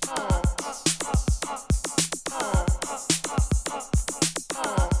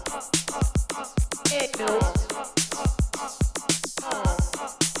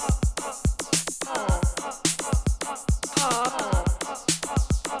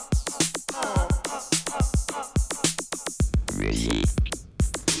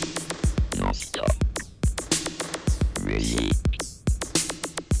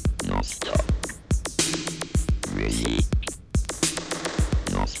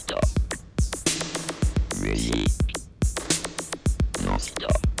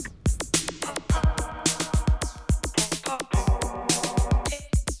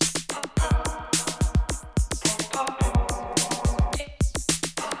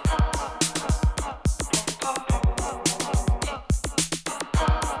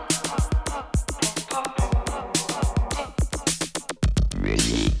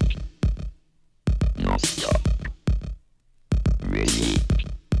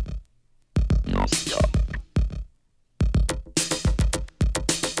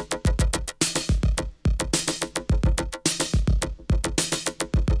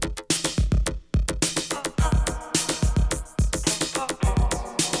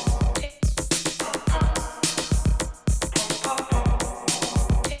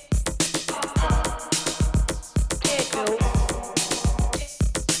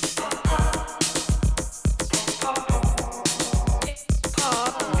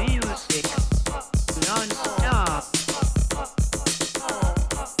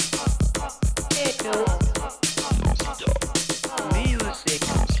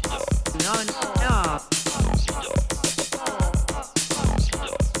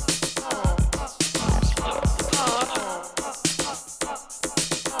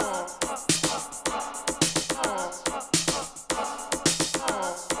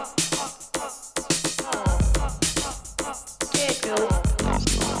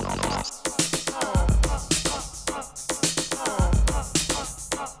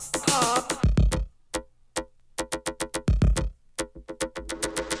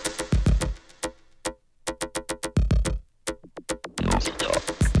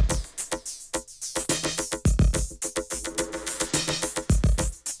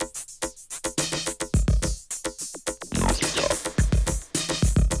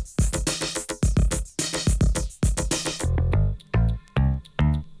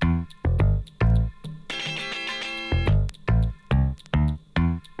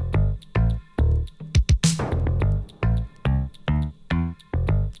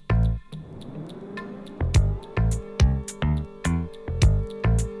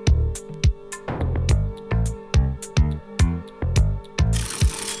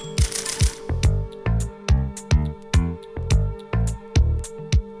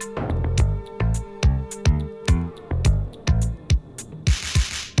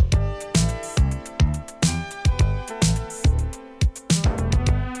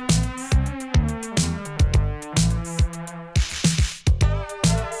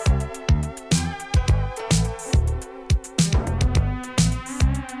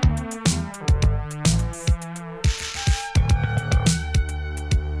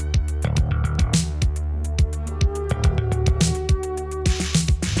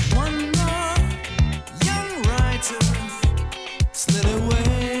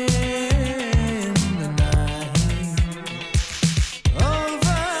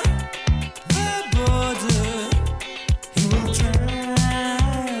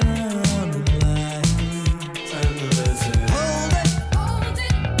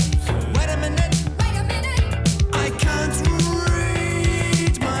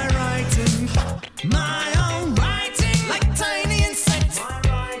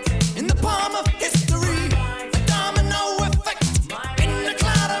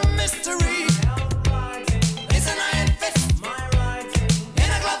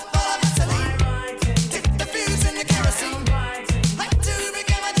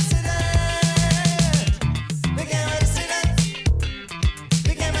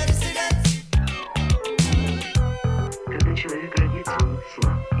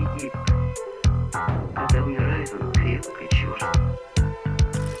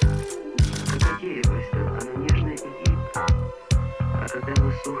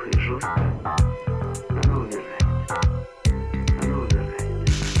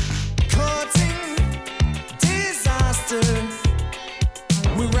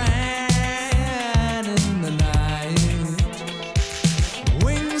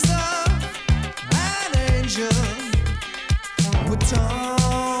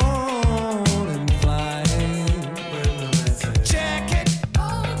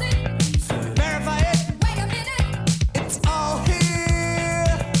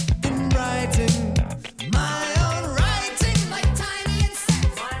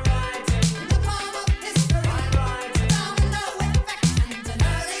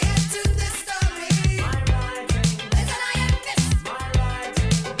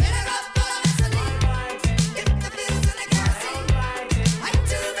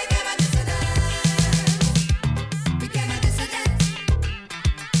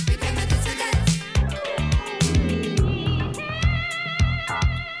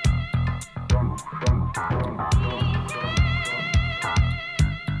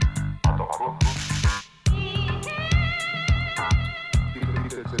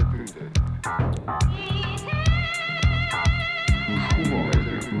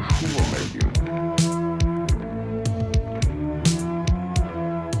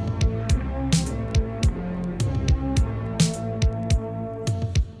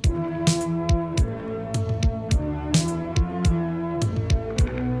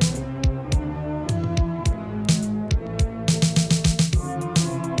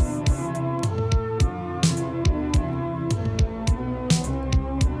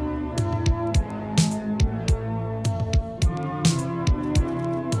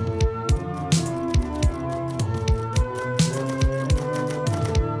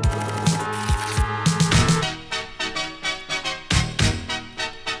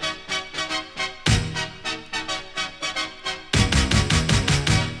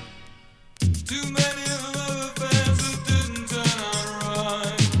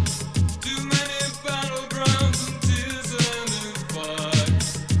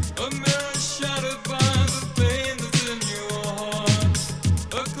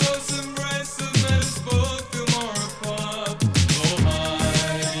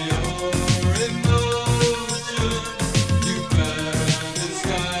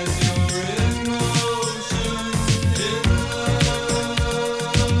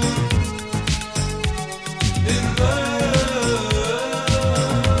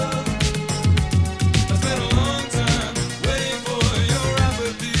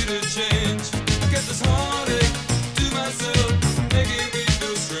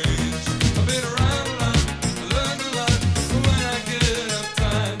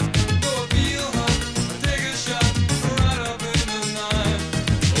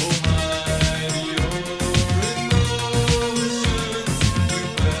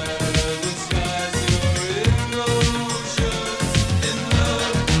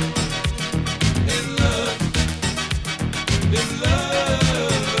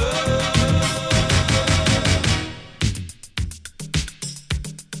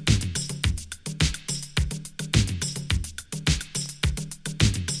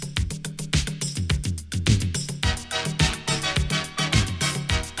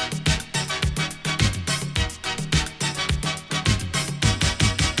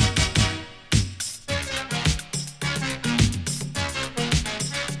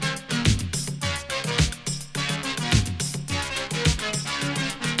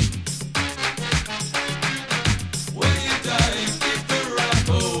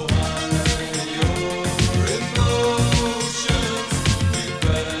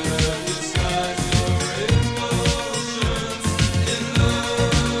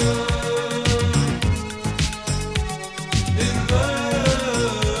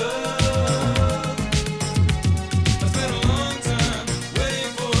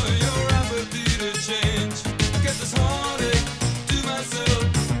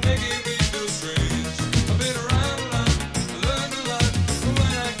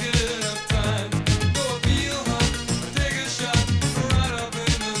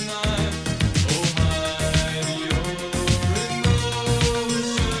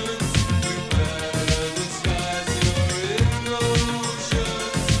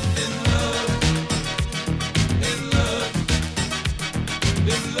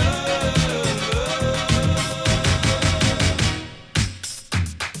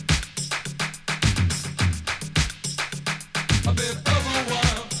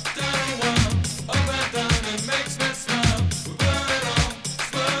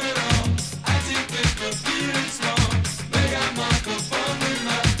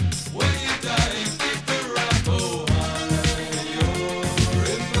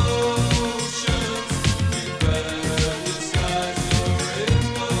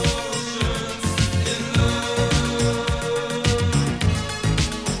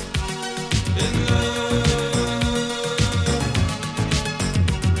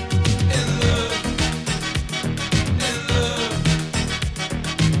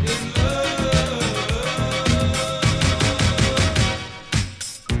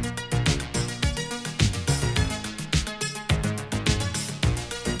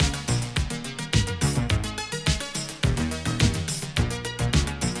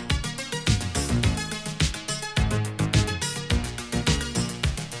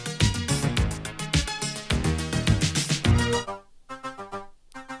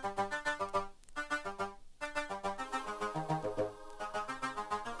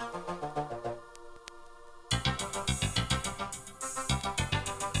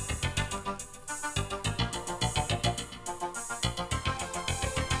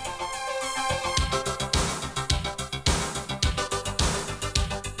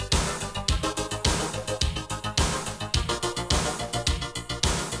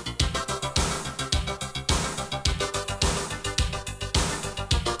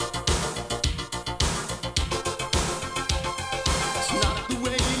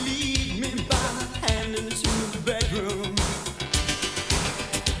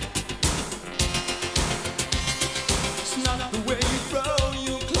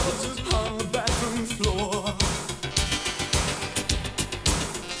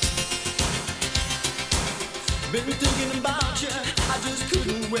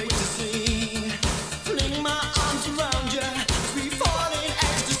 wait to sing. Fling my arms around you as we fall in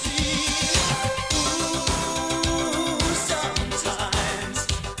ecstasy. Ooh, sometimes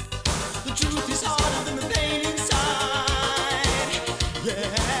the truth is harder than the pain inside.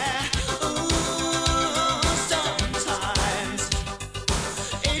 Yeah. Ooh, sometimes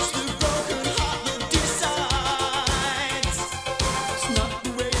it's the broken heart that decides. It's not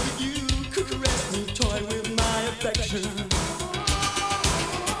the way that you could caress me, toy with my affection.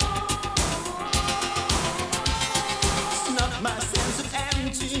 My sense of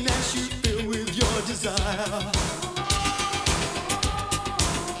emptiness you fill with your desire.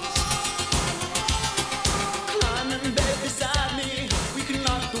 Climb and bed beside me, we can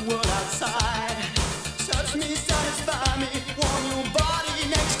lock the world outside. Touch me, satisfy me, warm your body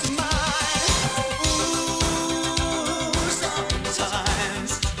next to mine. Ooh,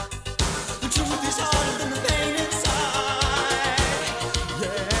 sometimes the truth is harder than the pain inside.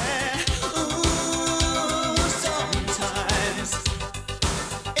 Yeah. Ooh, sometimes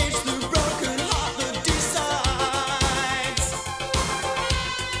it's the broken heart that decides.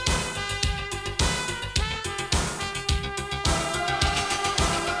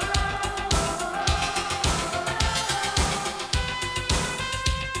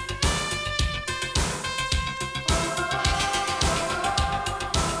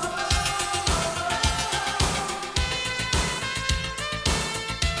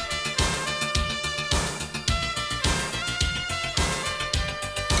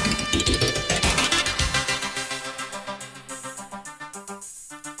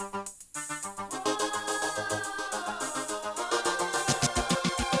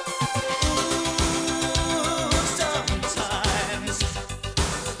 Sometimes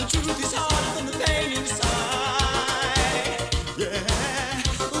the truth is harder than the pain inside. Yeah.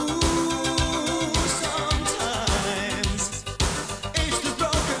 Ooh, sometimes it's the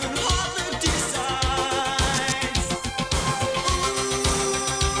broken heart that decides.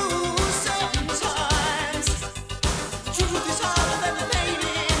 Ooh, sometimes the truth is harder than the pain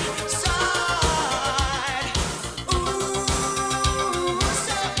inside. Ooh,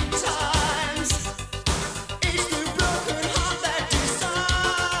 sometimes it's the broken heart that decides.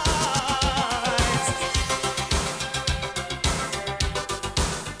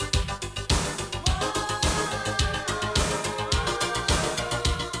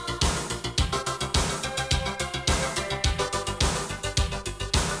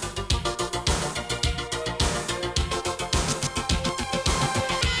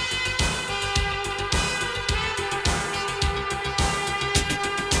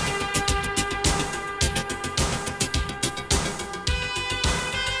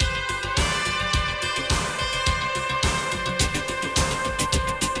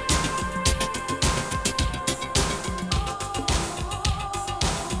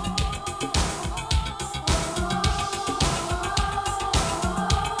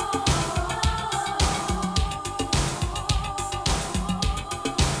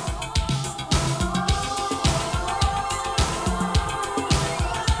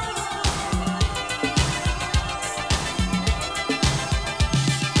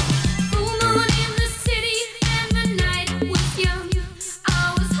 Full moon in the city and the night was young. I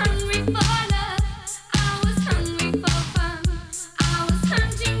was hungry for love. I was hungry for fun. I was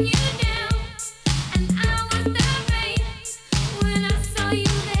hunting you down, and I was the rain. When I saw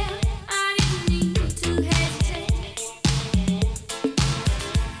you there, I didn't need to hesitate.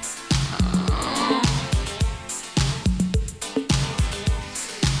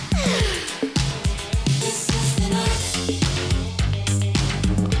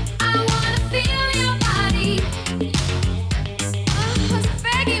 I wanna feel your body. I was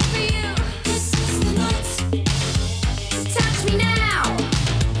begging for you. This is the night. Touch me now.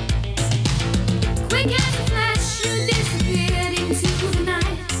 Quick as a flash, you disappeared into the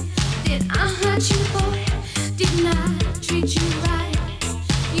night. Did I hurt you, boy? Didn't I treat you right?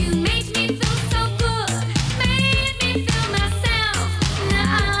 You made me feel so good, made me feel myself. Now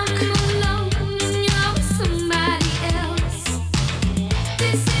I'm alone and you're with somebody else.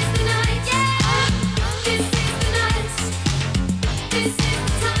 This is the night, yeah. This is the night. This is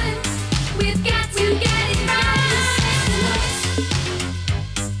the time. We've got to get it right.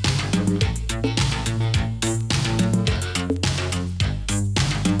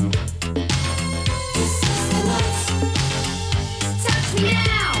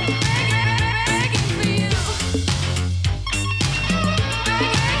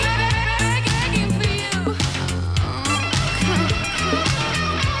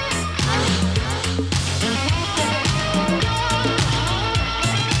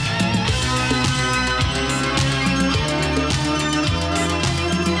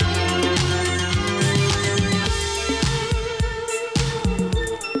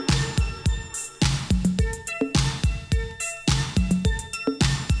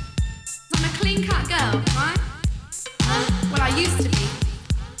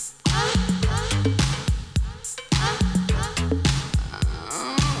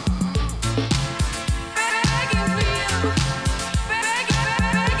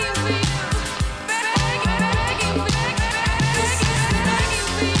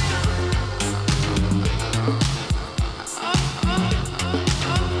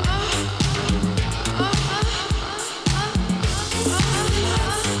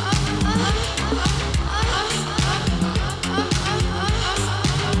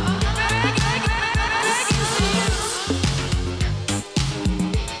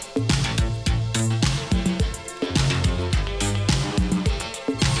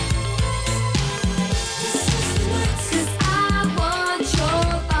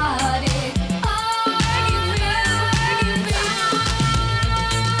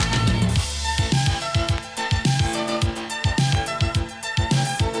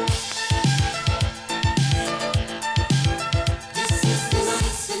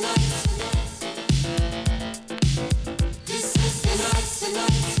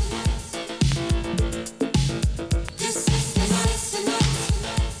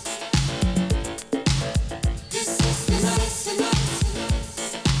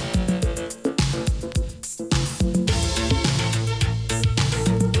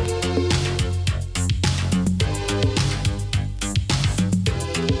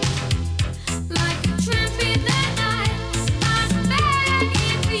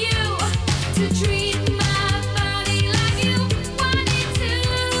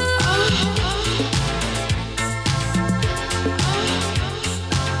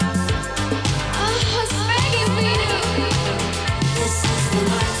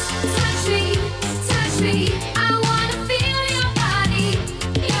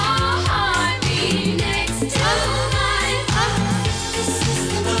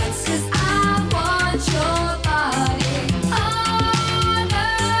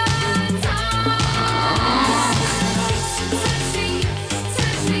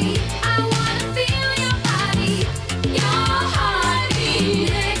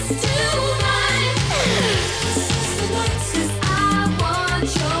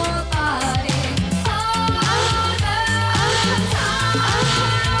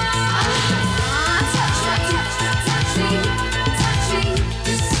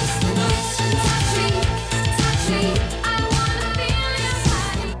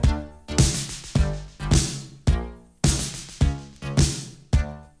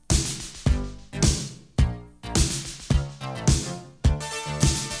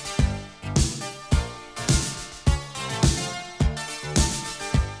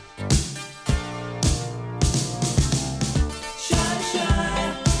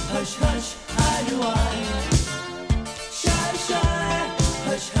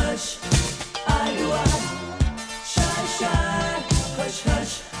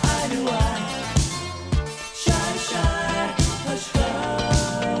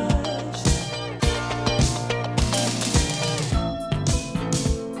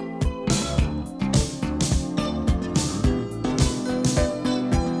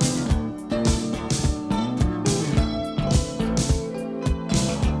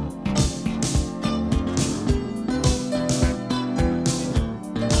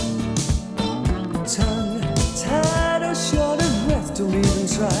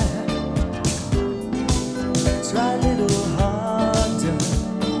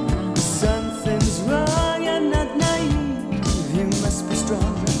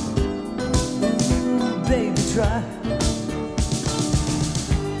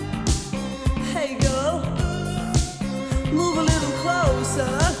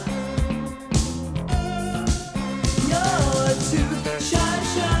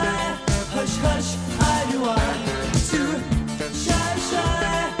 Hush, hush, I do I. Too shy,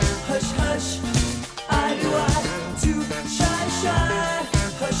 shy.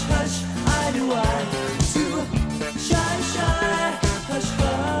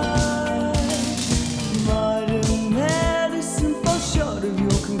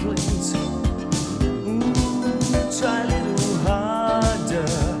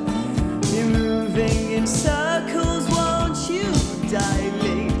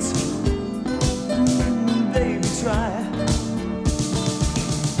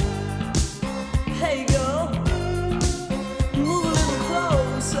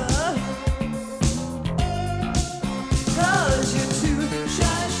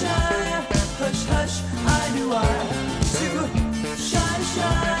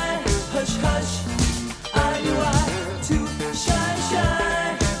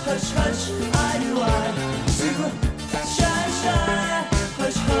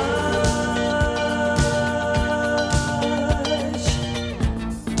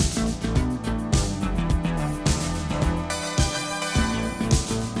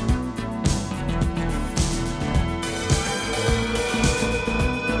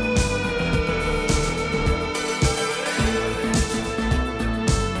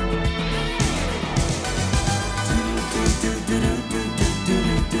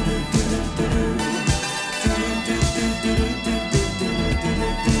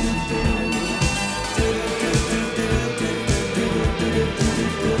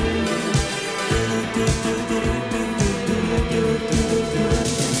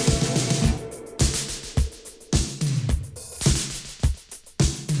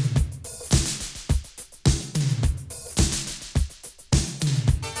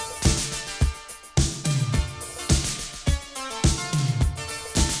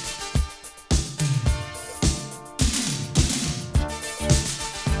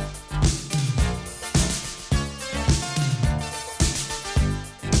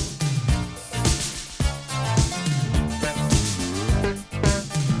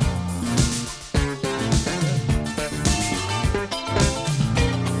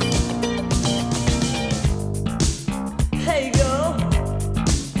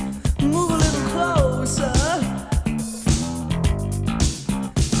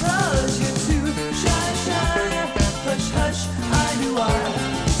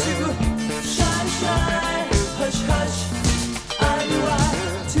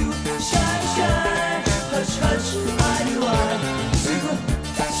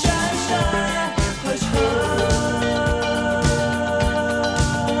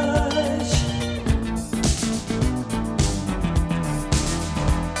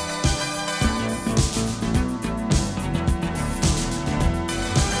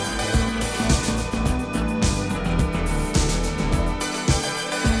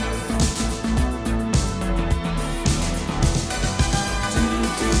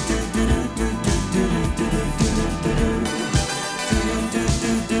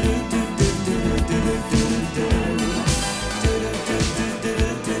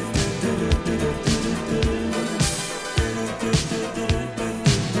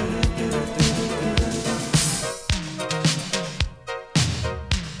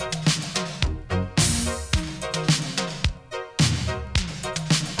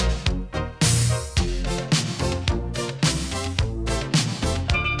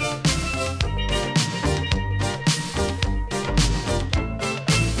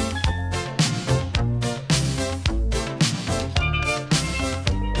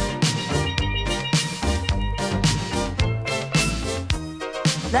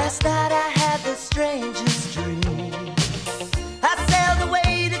 Last night I had the strangest dream. I sailed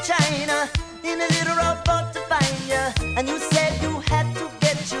away to China in a little rowboat to find you, and you said you had to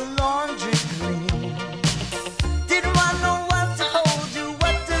get your laundry clean. Didn't want no one to hold you.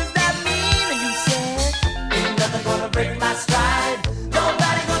 What does that mean? And you said, ain't nothing gonna break my stride.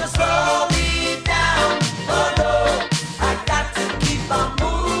 Nobody gonna slow me down. Oh no, I got to keep on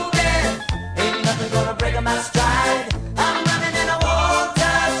moving. Ain't nothing gonna break my stride. I'm running and I won't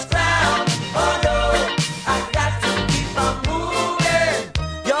touch ground. Oh no, I got to keep on moving.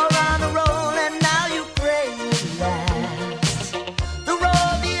 You're on a roll and now you pray you laugh.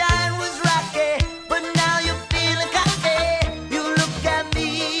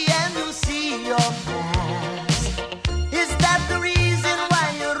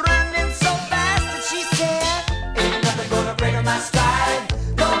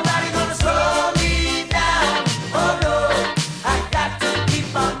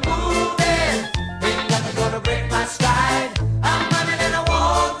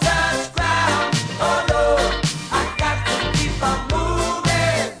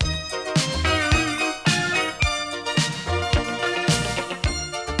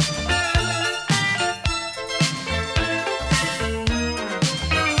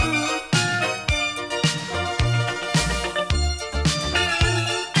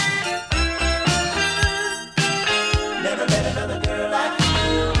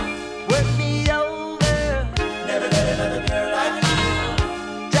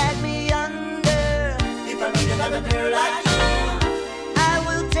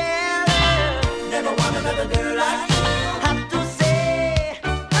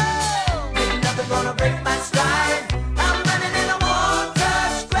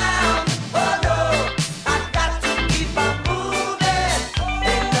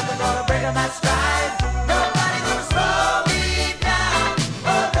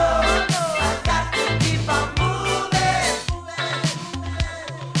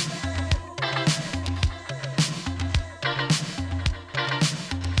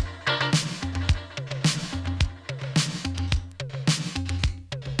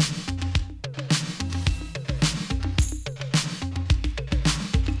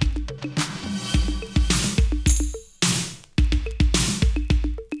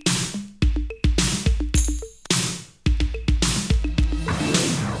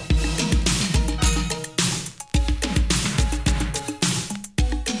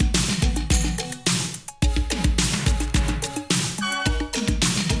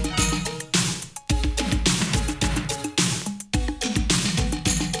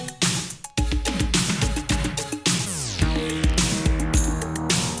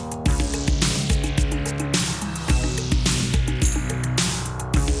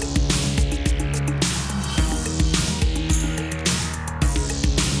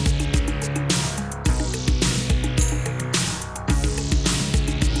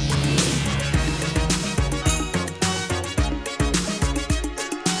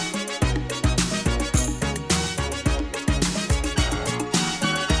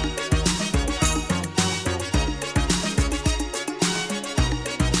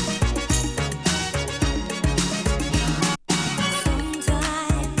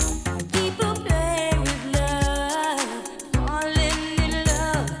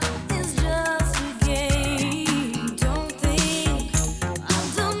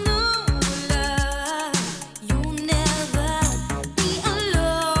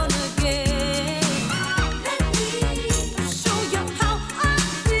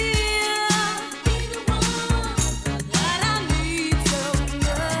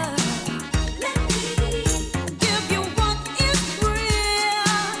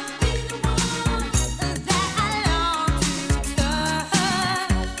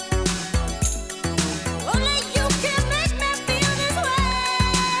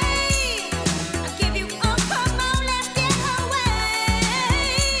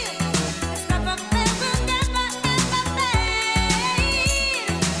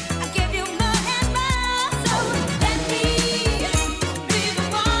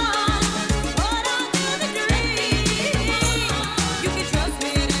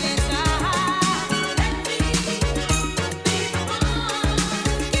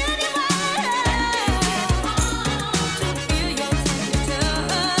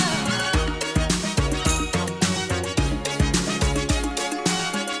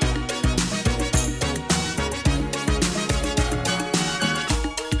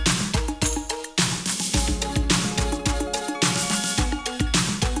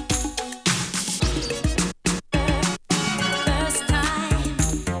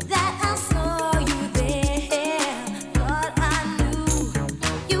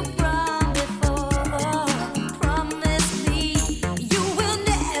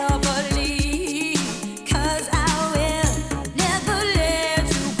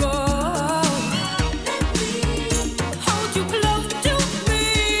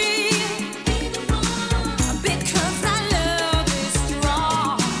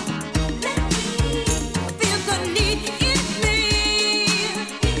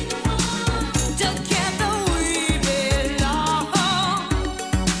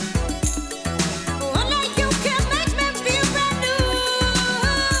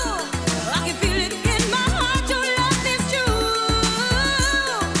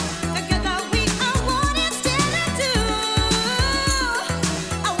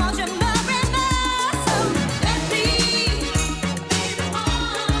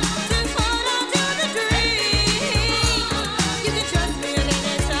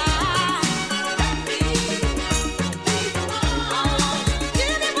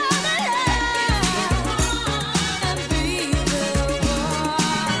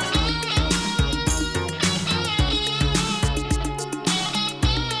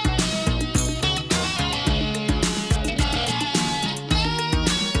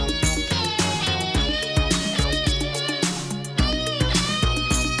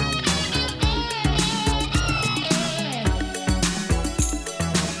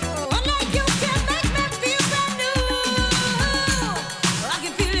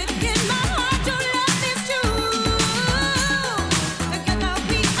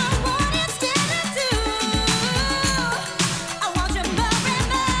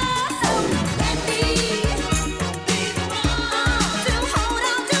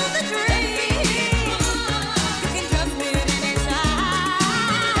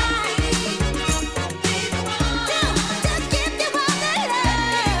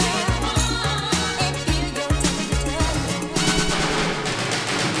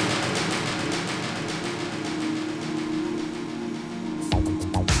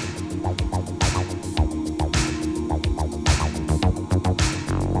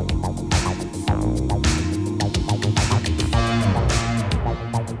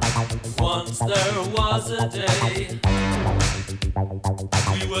 there was a day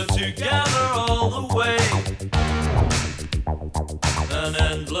we were together all the way. An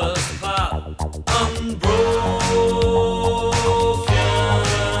endless path, unbroken.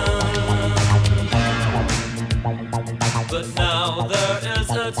 But now there is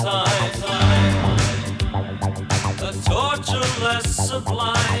a time, a tortureless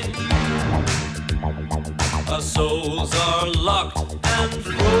sublime. Our souls are locked and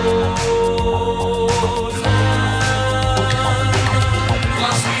frozen.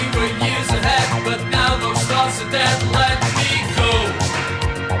 Once we were years ahead, but now those thoughts are dead. Let me go.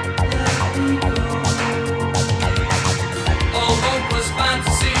 All hopeless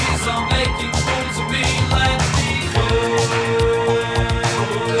fantasies are making fools of me. Let me go.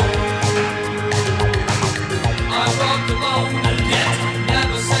 I walk alone and yet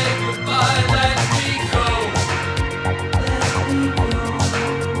never say goodbye. Let me go.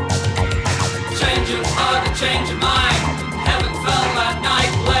 Change your heart and change your mind. Heaven fell that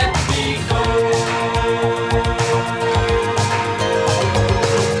night. Let me go.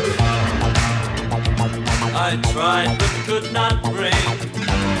 I tried but could not bring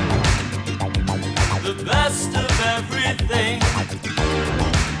the best of everything.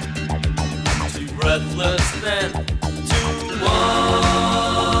 Too breathless then to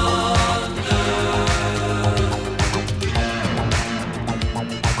wonder.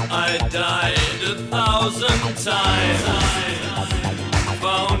 I died 1,000 times,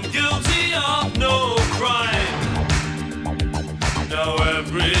 found guilty of no crime. Now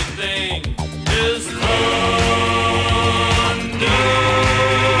everything is thunder.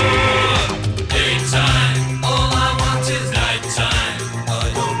 Daytime, all I want is nighttime.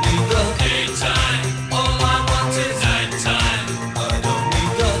 I don't need the daytime. All I want is nighttime. I don't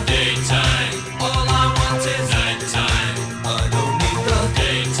need the daytime. All I want is nighttime. I don't need the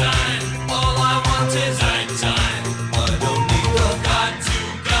daytime. All I want is nighttime. I don't need the got to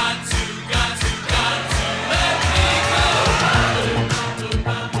let me go.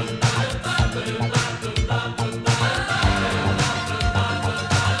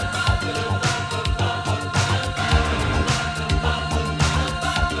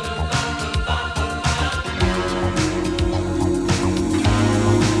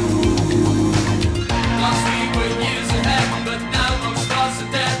 Once we were years ahead, but now those stars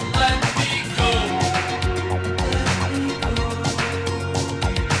are dead. Let me go.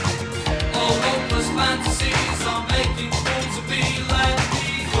 All hopeless fantasies are making fools of me. Let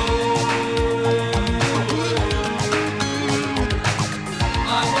me go.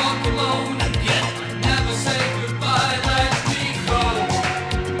 I walk alone and yet never say goodbye. Let me go.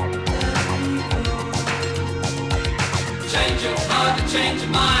 Change your heart and change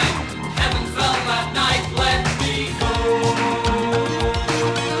your mind. Heaven fell that night. Let me go.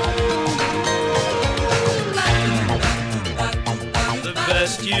 The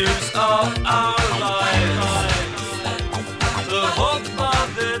best years of our lives, the hope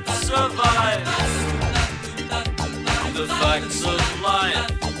of it survives. The facts of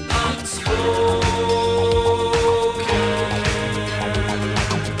life unspoken.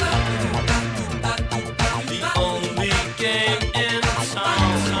 The only game in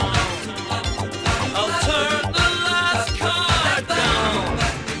town. I'll turn the last card down.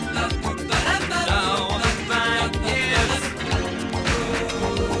 Now the bank is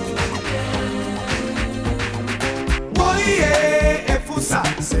Oye, Efusa,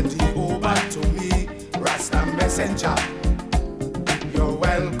 send you over to me, Rasta Messenger. You're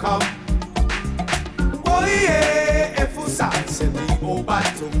welcome. Oye, Efusa, send you over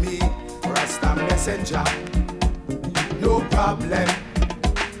to me, Rasta Messenger. No problem.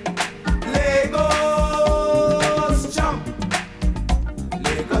 Lagos jump,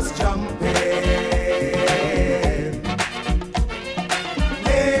 Lagos jumping.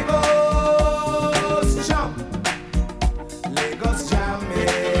 Lagos jump, Lagos jamming.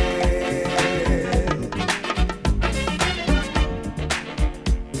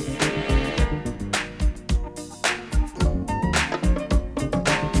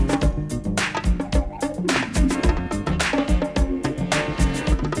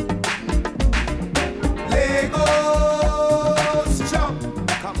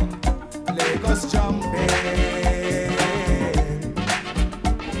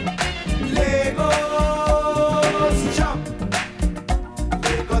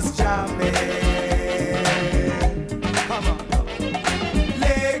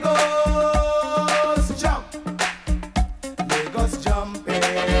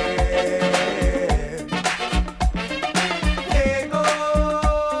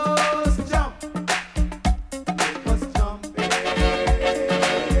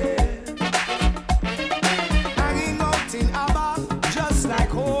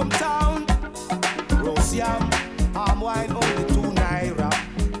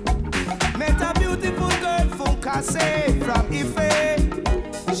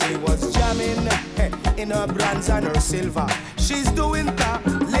 her bronze and her silver. She's doing the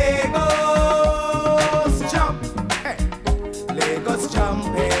Lagos jump. Hey. Lagos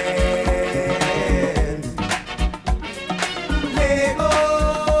jumping.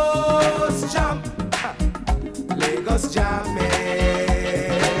 Lagos jump. Lagos jamming.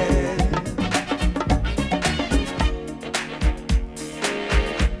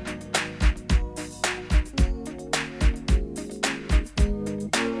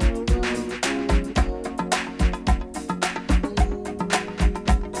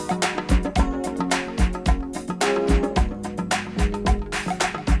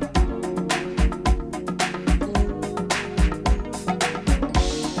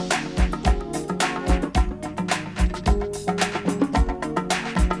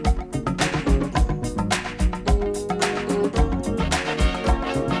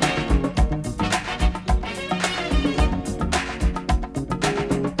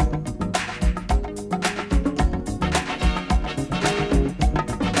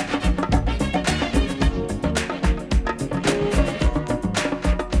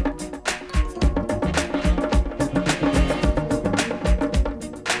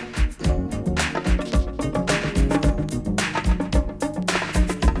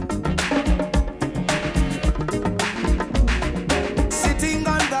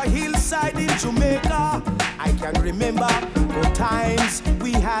 Jamaica, I can remember good times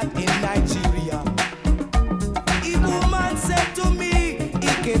we had in Nigeria. Ibu man said to me,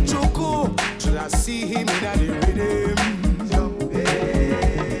 Ike Choko, should I see him in the rhythm?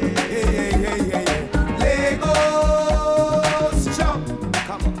 Lagos jump,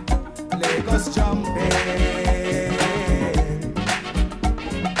 come on, Lagos jumping.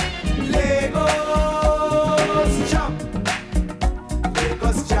 Lagos jump,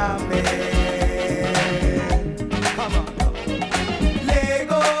 Lagos jamming.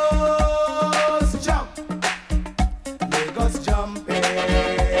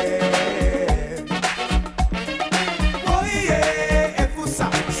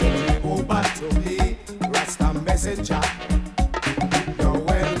 Messenger, you're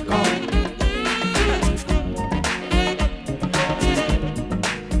welcome.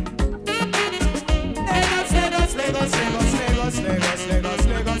 Lagos, Lagos, Lagos, Lagos, Lagos, Lagos, Lagos,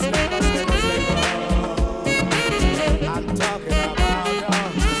 Lagos, Lagos, Lagos, Lagos. I'm talking about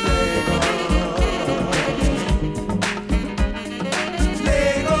Lagos.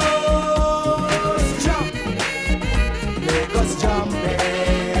 Lagos jump, Lagos jumping.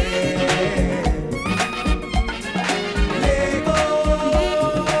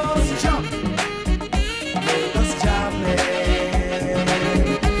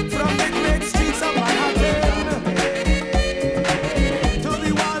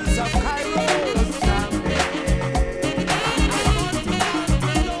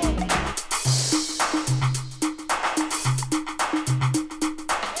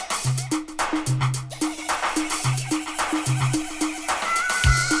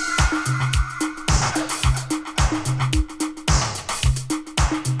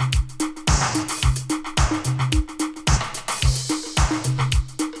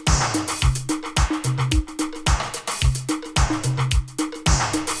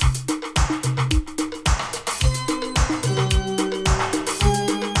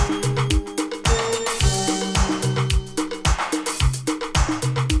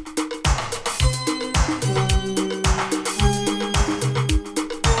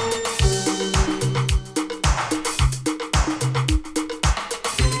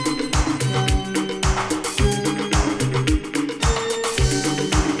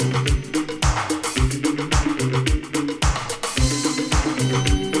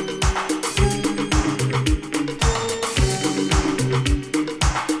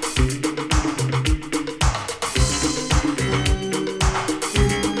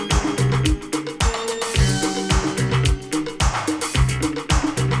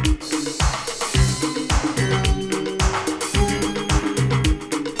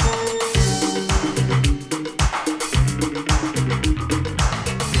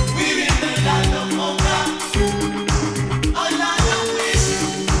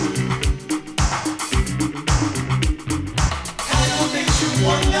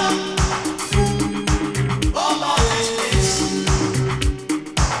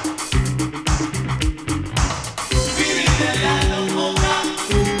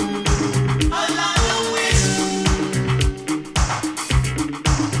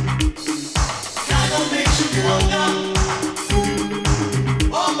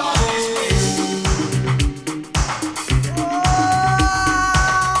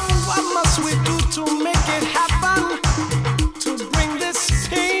 What must we do to make it happen? To bring this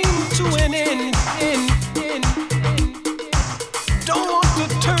pain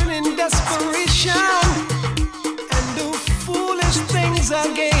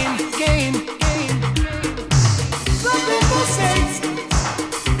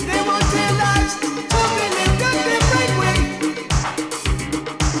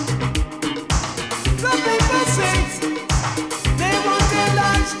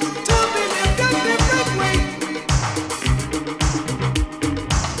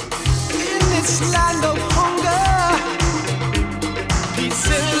land of hunger, peace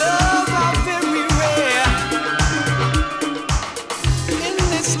and love are very rare. In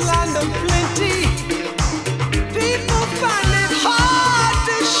this land of plenty, people find it hard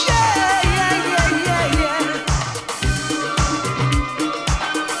to share. Yeah, yeah, yeah, yeah.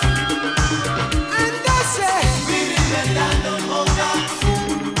 And I say, we live in a land of hunger,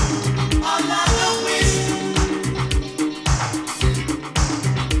 a land of waste.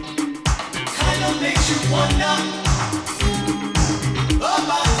 Kind of makes you wonder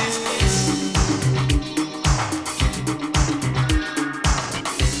about this place.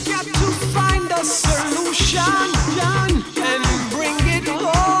 Got to find a solution and bring it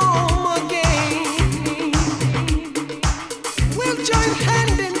home again. We'll join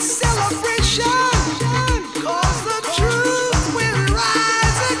hand in celebration, 'cause the truth will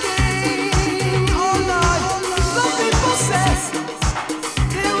rise again. Oh Lord, the people say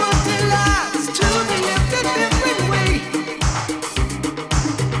they want their lives to be lived a different way.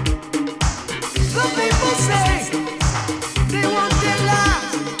 The people say they want their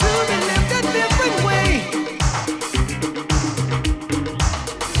lives to be lived a different way.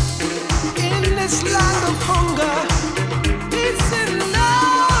 In this land of hunger, peace and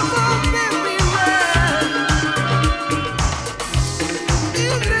love are very rare.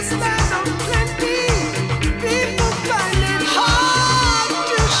 In this land of plenty, people find it hard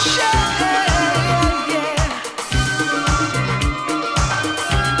to share. Yeah.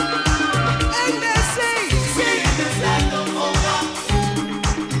 And they say, in this land of hunger,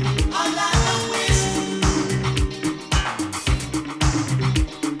 a land of waste.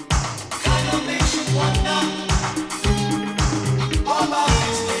 Kind of makes you wonder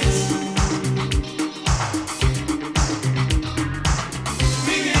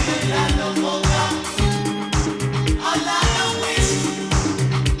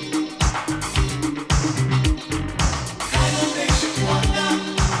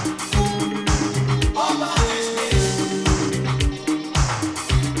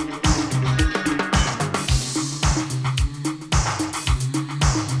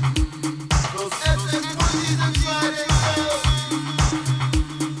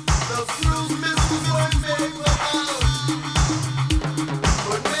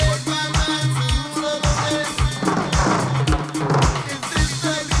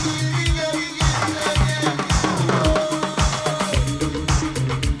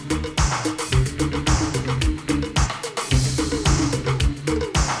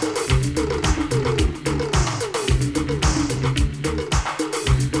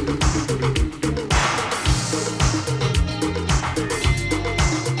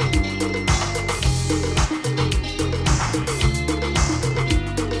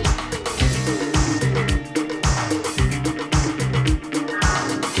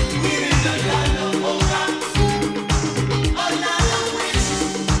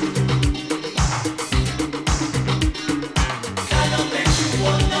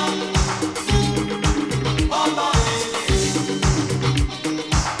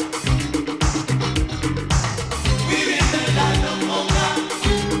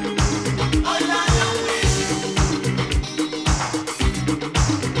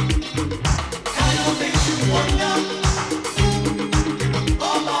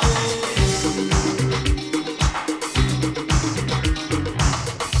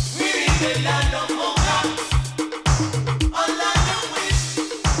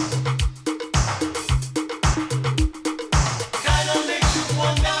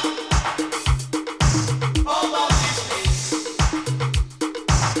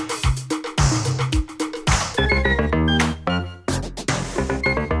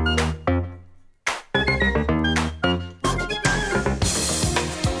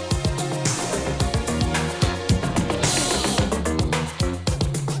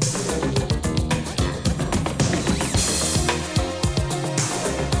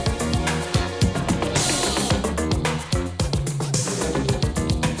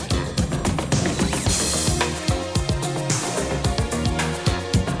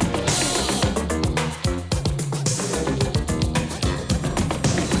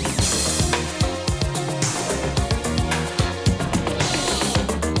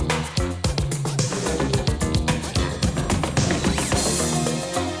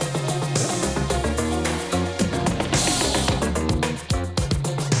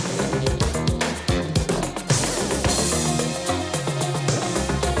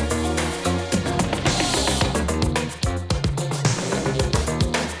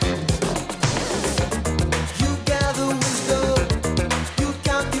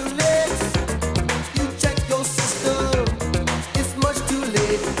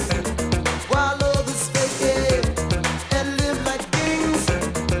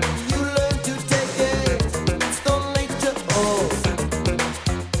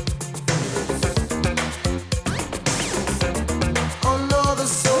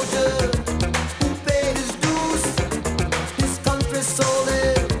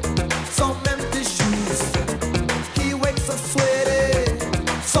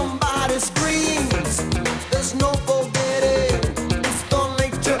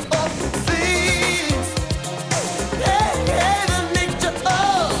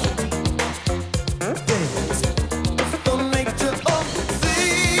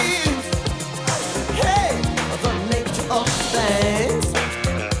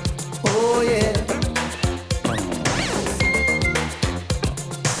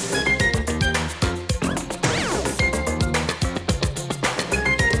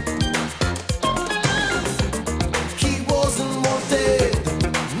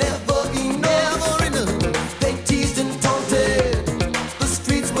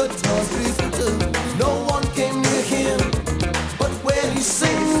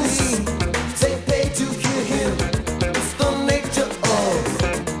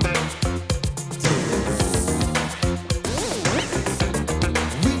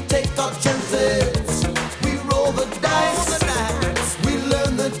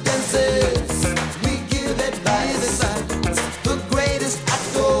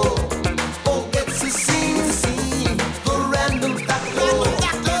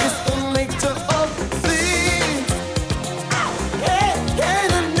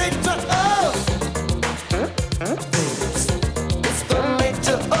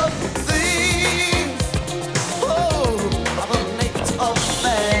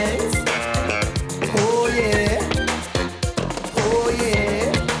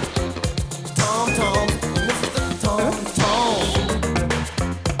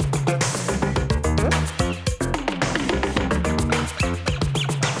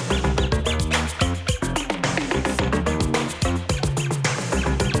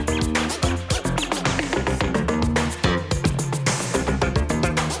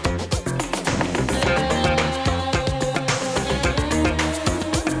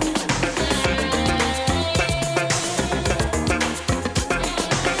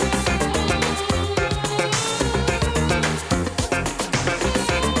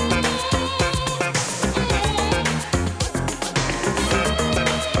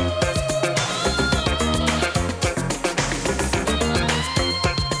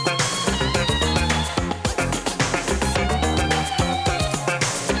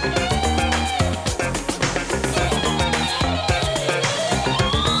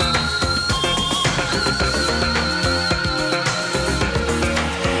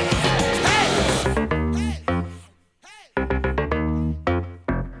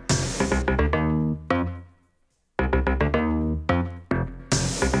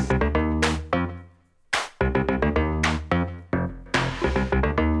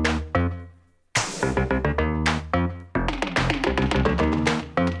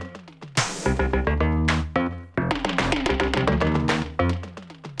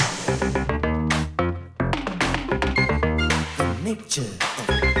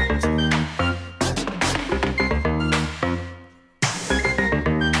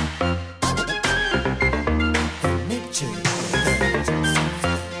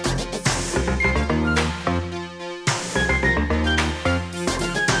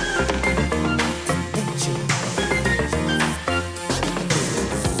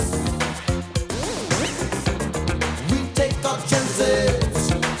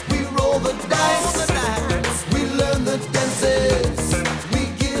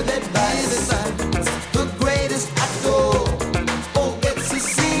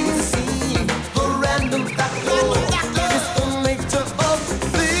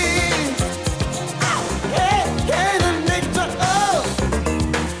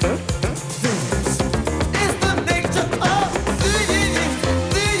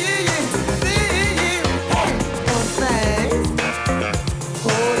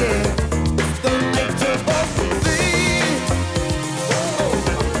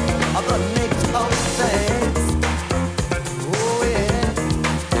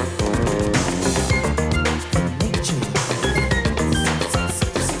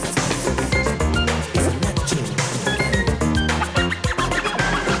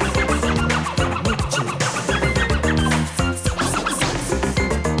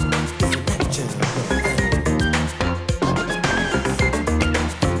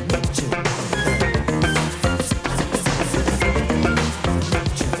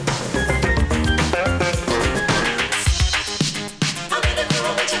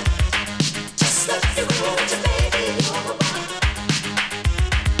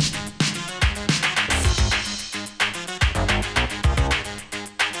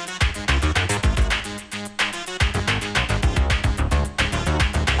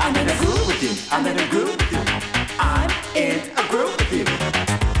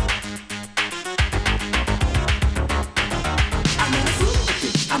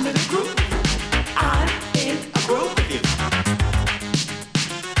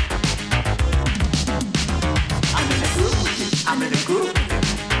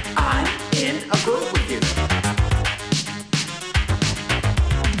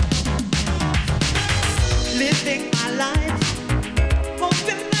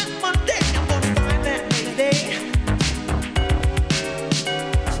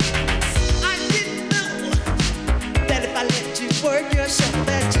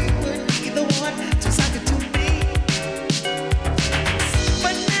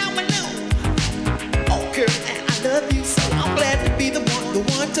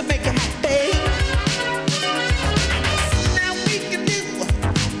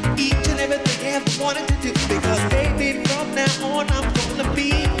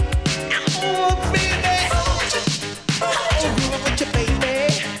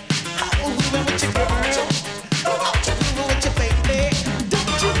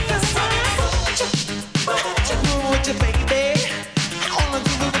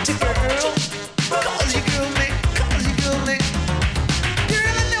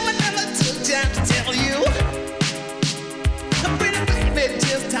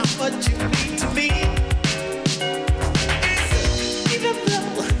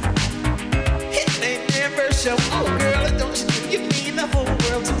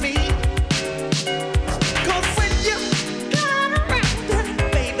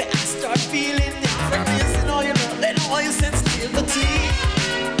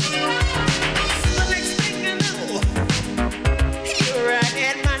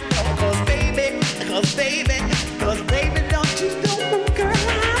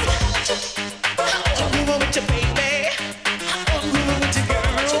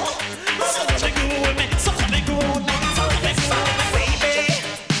Somebody go with me, somebody go with me.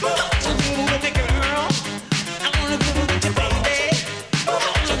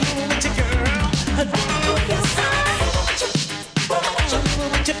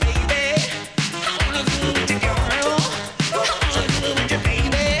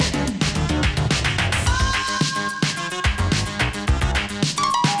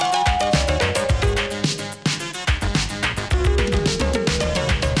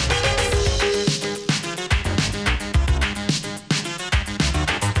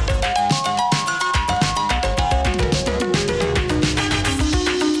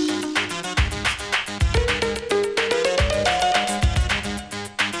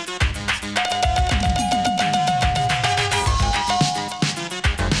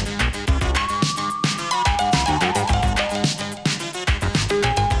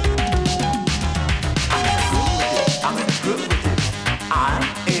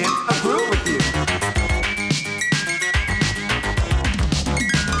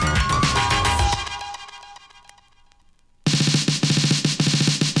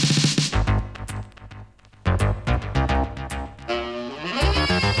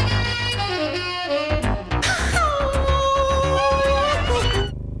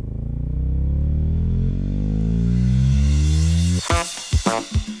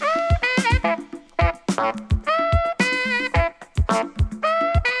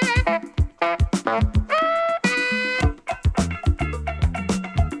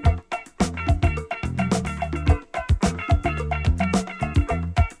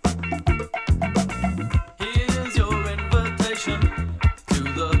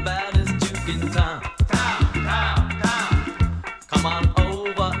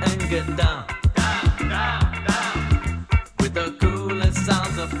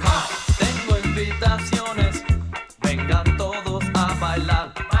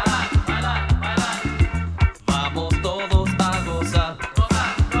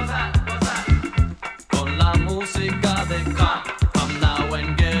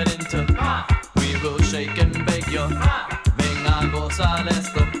 pasar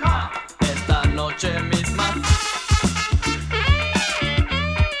esto esta noche misma.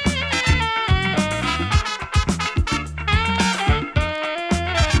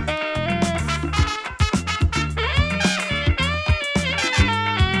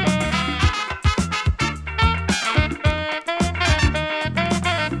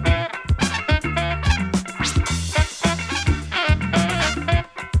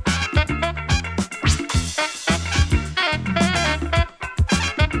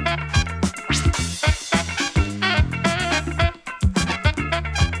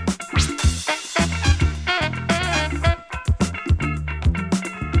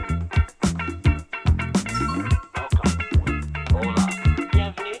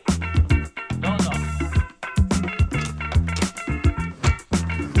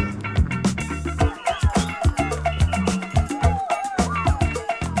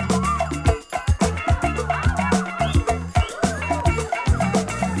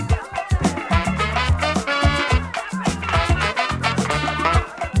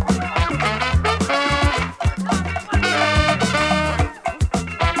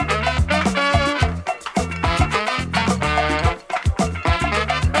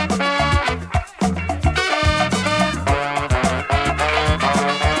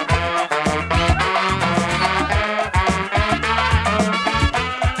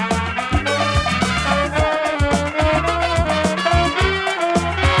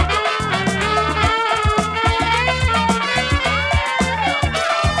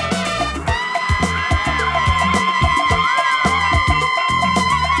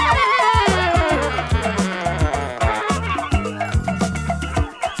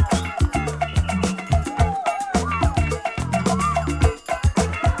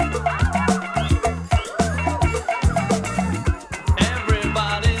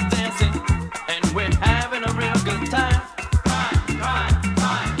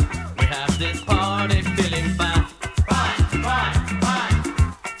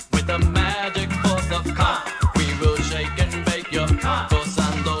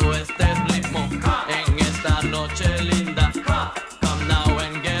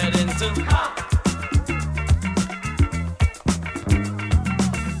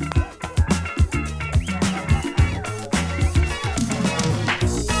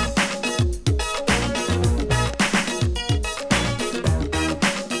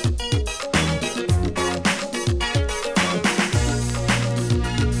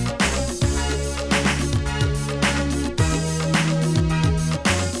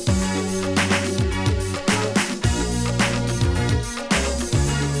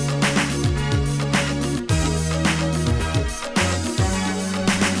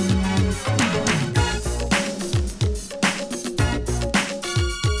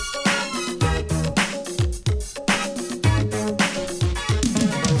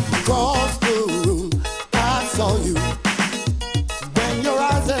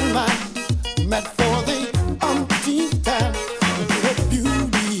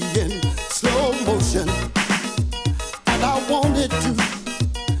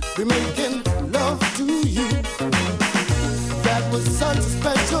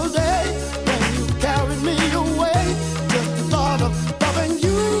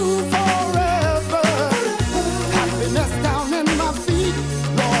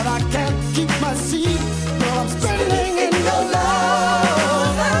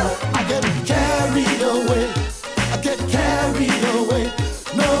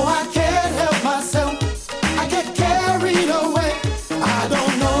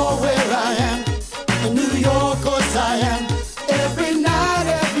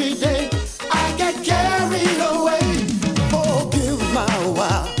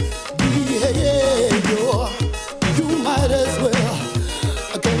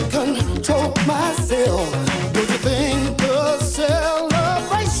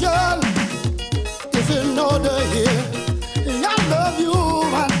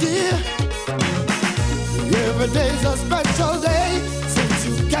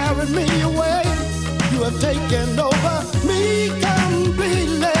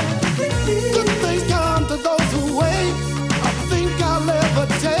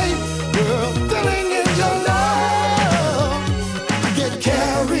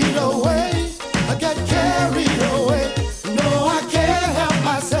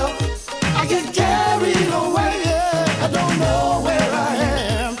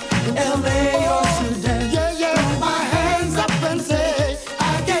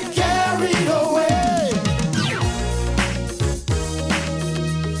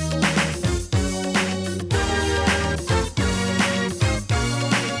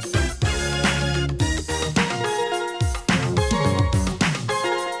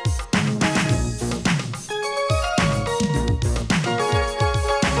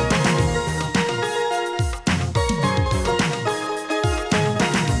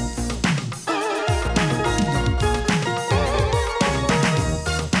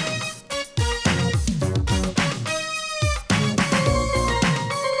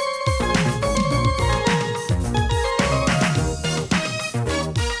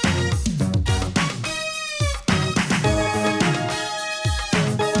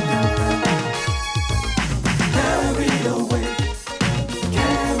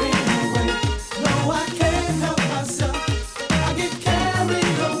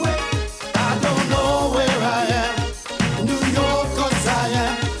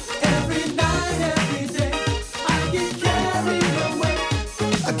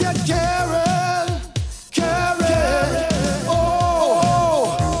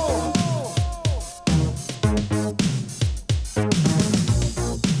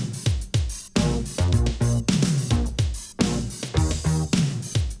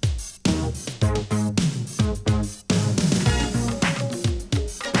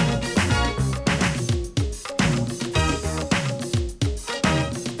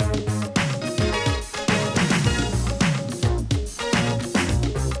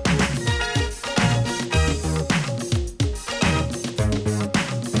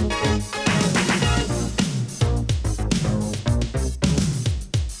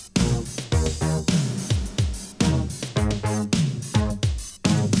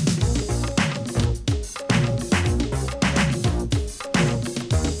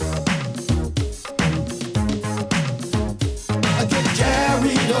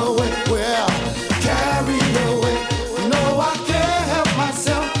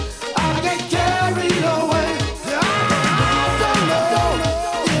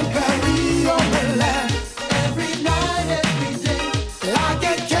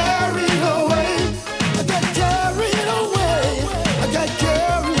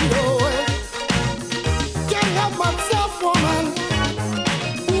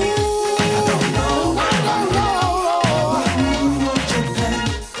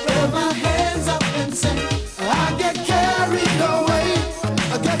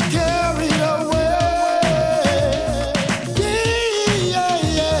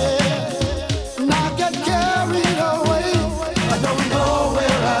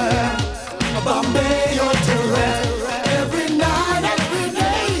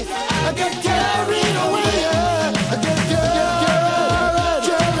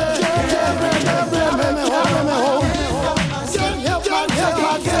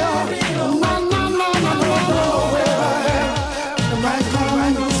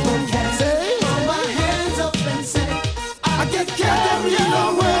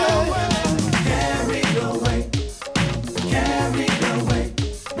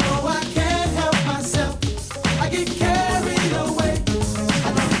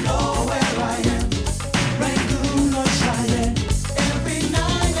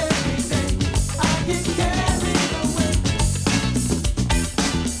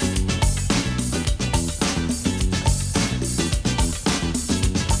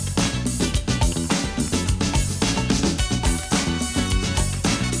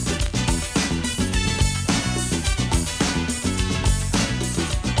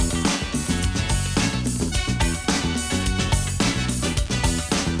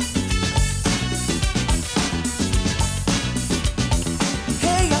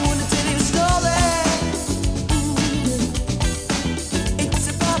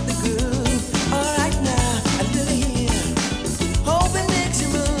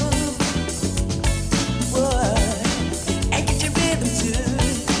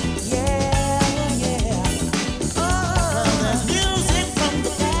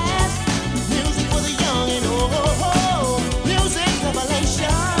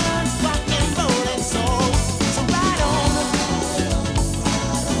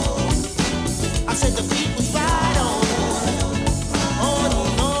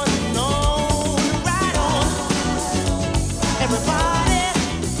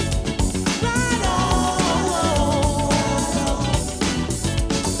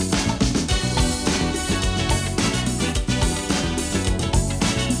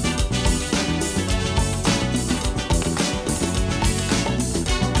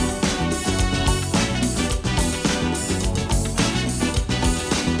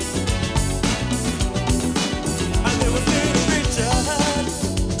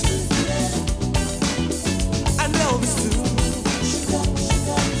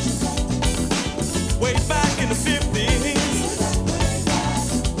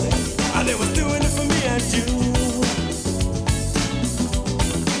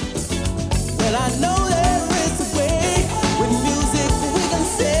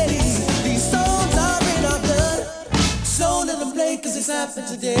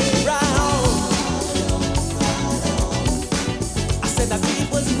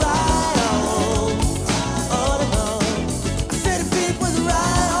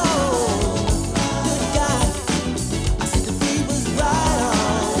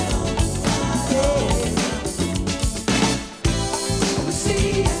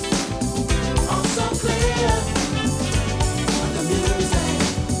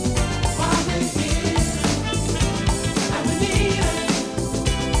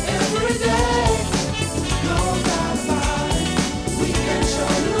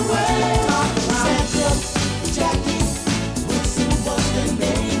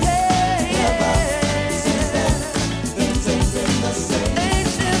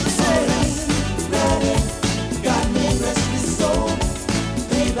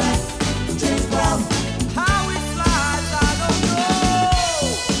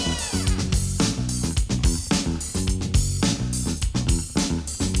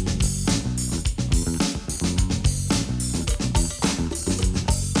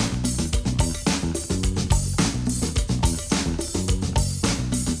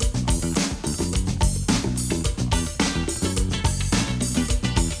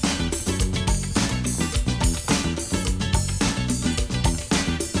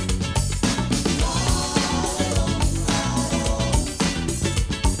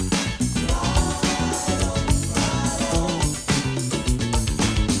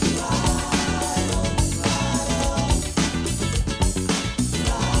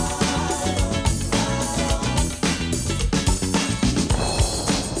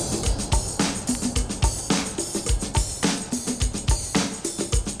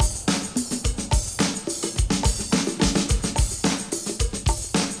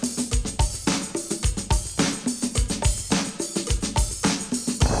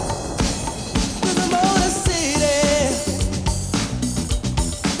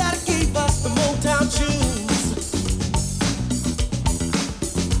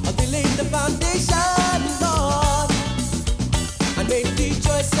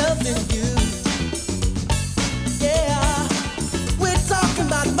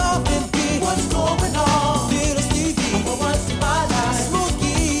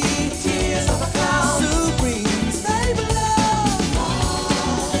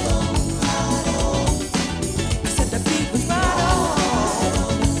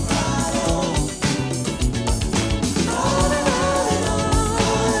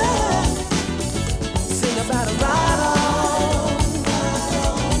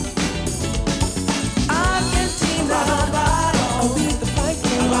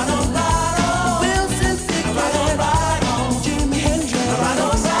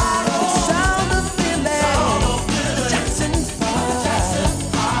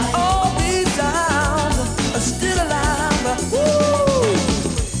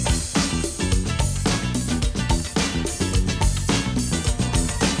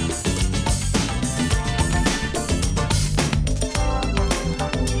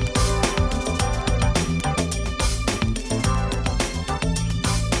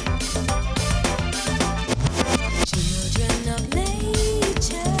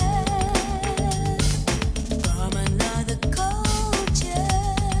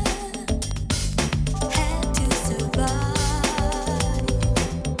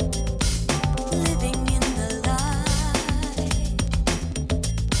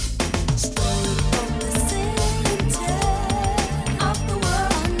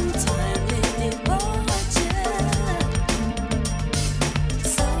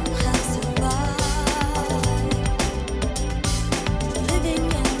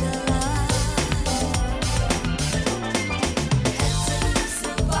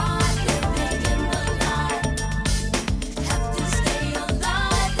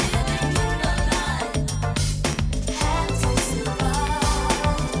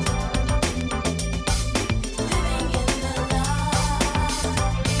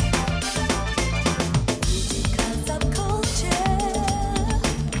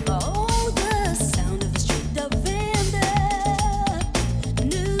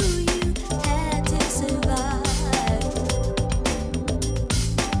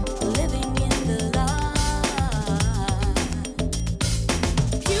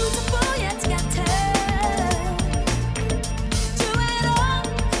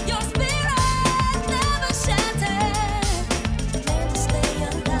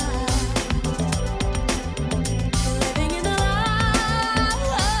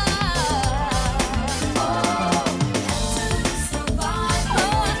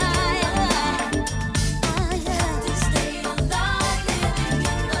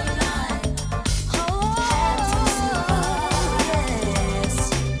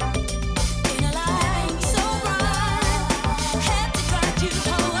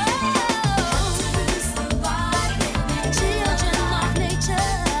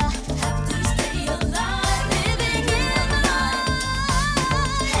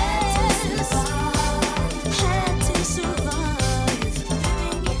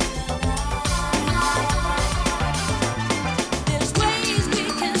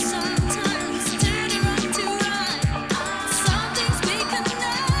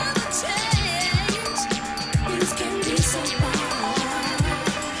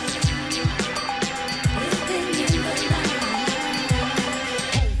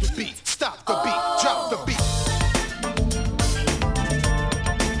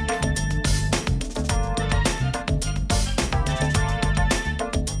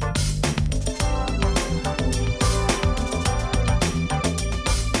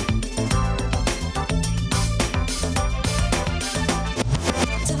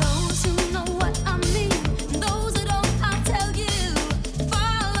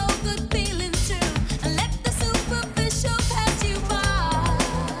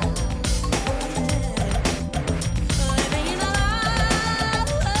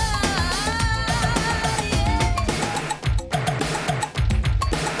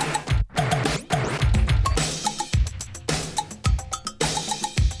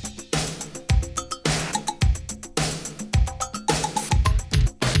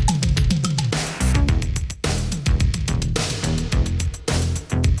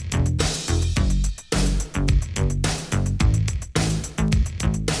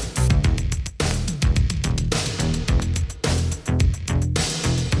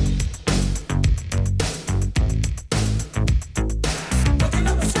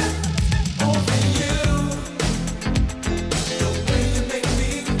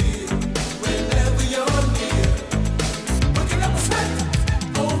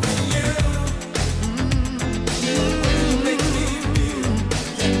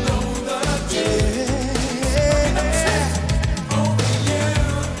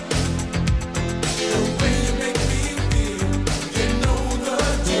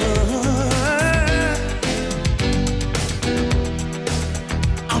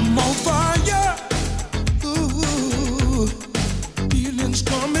 I'm on fire. Ooh, feelings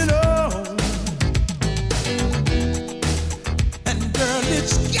coming on. And girl,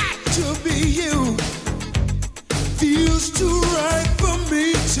 it's got to be you. Feels too right for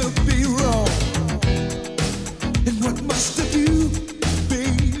me to be wrong. And what must I do,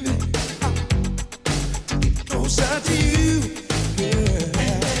 baby, to get closer to you? Yeah.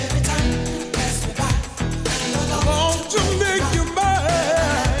 And every time you pass me by, I want to make you mine.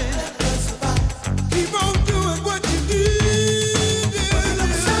 Keep on doing what you do.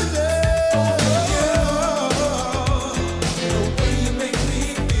 The way you make me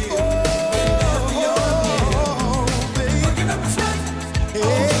feel whenever you're near. Working up a sweat.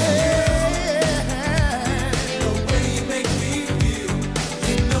 The way you make me feel,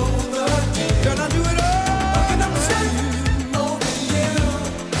 you know the deal. Gonna do it all. Working up a sweat over you.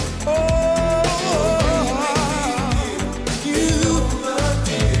 Oh, you know the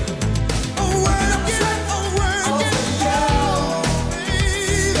deal. Oh, work it, baby.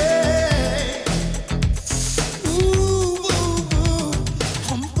 Ooh,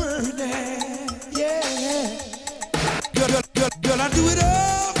 I'm burning, yeah. Girl, I do it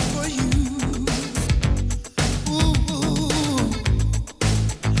all for you. Ooh,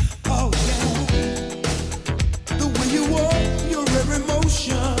 oh yeah. The way you walk, your every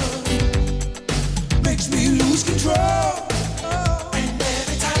motion makes me lose control. And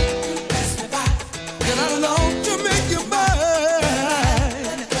every time you pass me by, girl, I long to make you mine.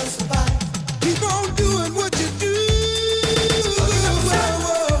 Keep on doing what you do.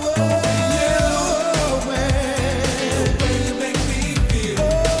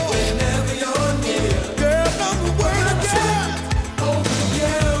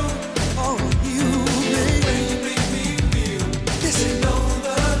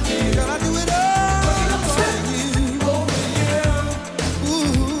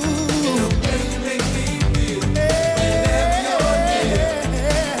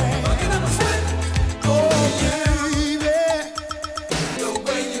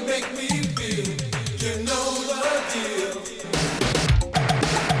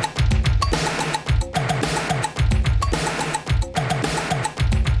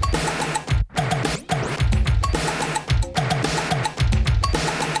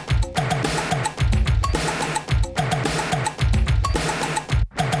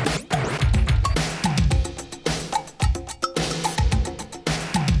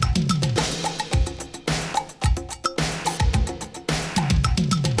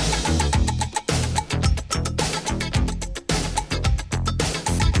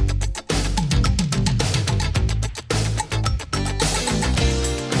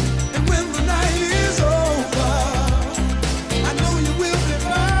 And when the night is over, I know you will be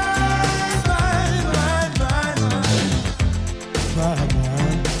mine.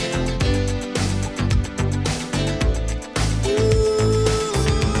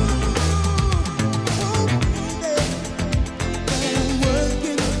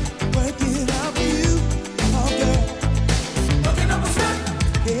 Working out for you, oh girl. Working up a sweat.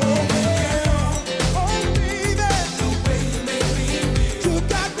 Yeah. Oh baby, the way you make me feel, you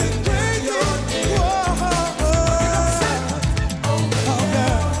got me crazy. Whoa. Oh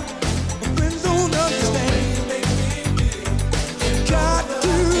girl, my friends don't understand. Got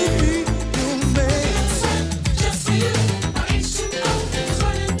to be your man. Just for you, my H2O is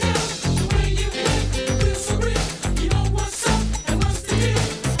running down. The way you make me feel so real. You know what's up and what's the deal.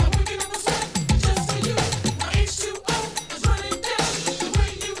 I'm working up a sweat just for you. My H2O is running down. The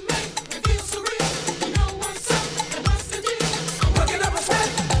way you make me feel so real. You know what's up and what's the deal. I'm working up a sweat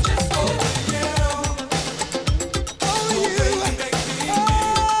just for you.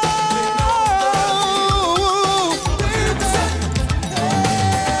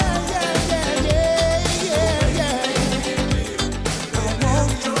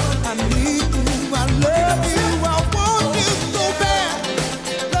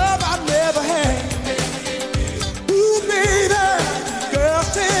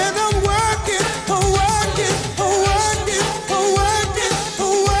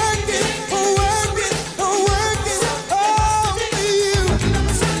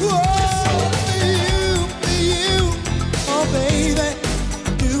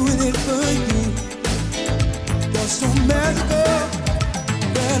 So magical,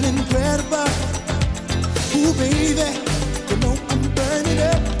 girl, incredible. Ooh, baby, you know I'm burning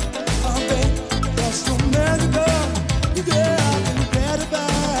up. Oh, baby, you're so magical. Girl,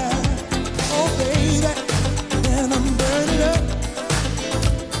 incredible. Oh, baby, and I'm burning up.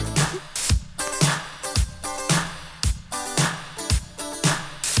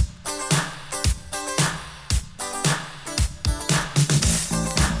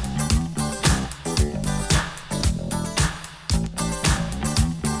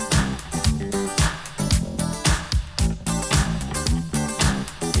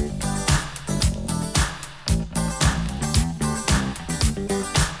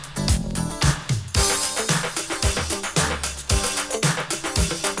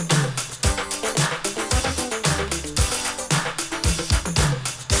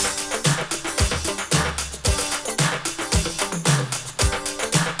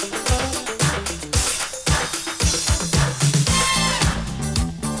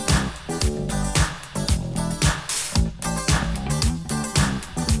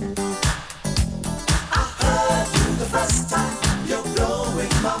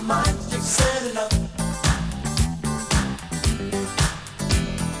 my mind. You've said enough.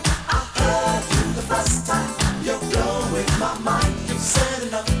 I heard you the first time. You're blowing my mind. You've said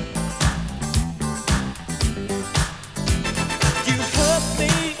enough. You hurt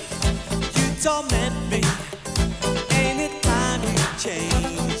me, you torment me. Anytime you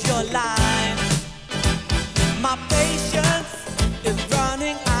change your line, my patience is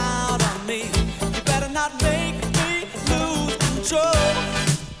running out on me. You better not make me lose control.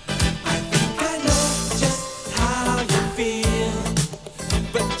 I think I know just how you feel,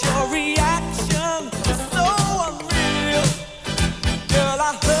 but your reaction is so unreal. Girl,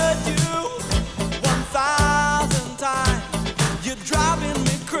 I heard you 1,000 times. You're driving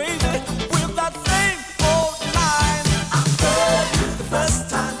me crazy with that same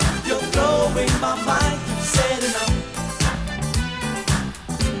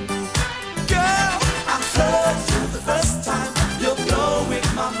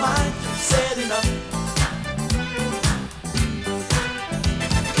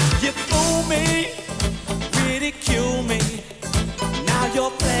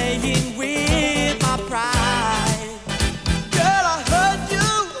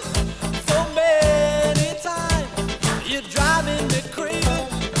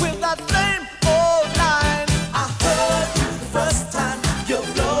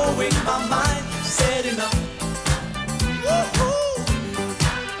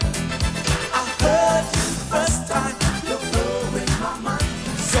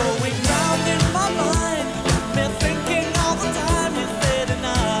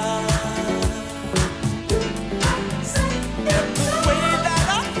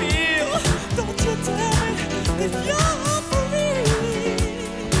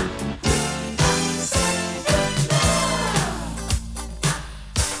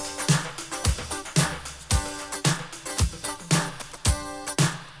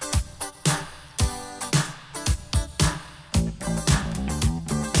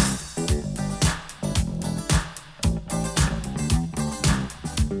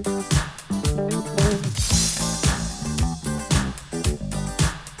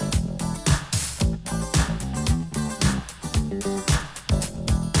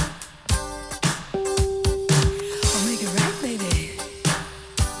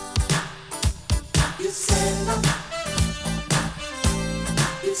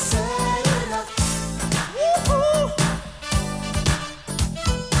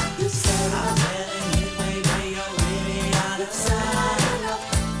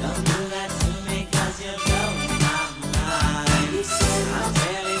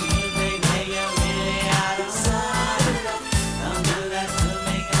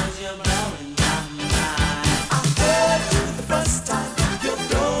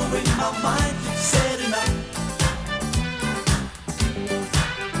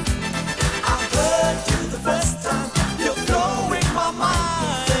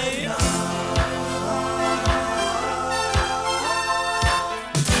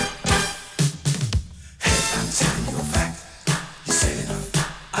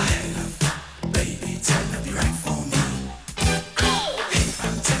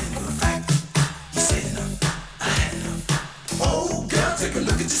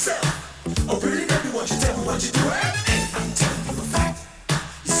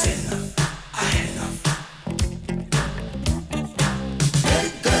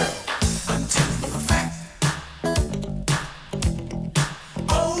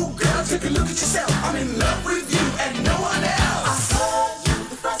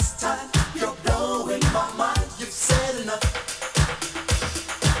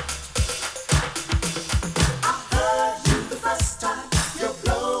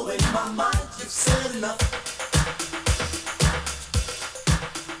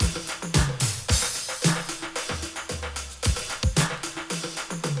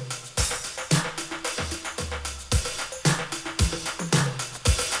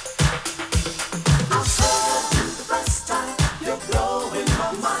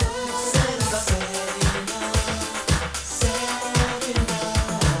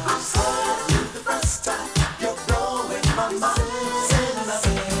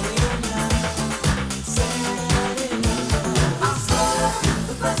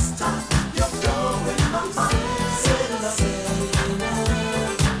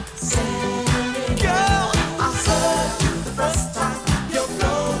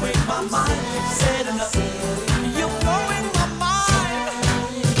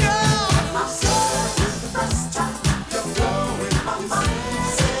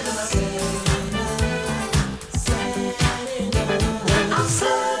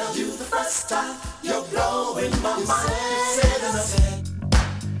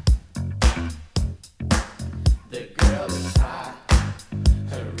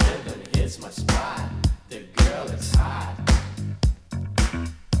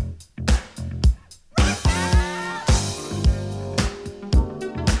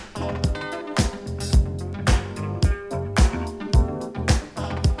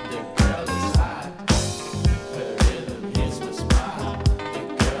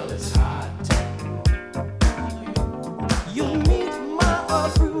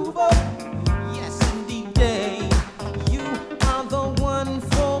approval. Yes, indeed, day. You are the one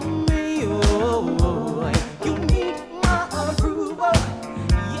for me. Oh, you need my approval.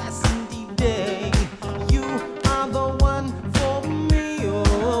 Yes, indeed, day. You are the one for me.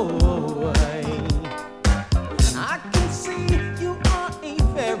 Oh, I can see you are a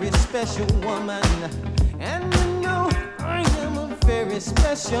very special woman, and you know I am a very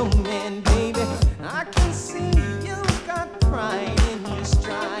special man, baby. I can see you got pride in your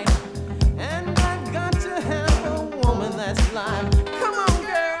stride, and I got to have a woman that's live. Come on,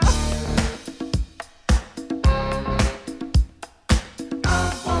 girl. I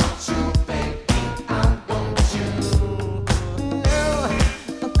want you, baby. I want you. Now,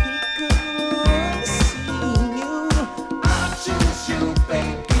 because seeing you, I choose you,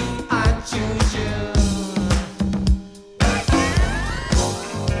 baby. I choose you.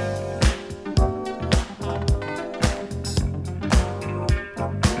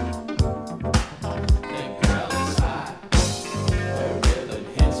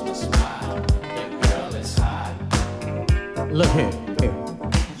 Look here, here.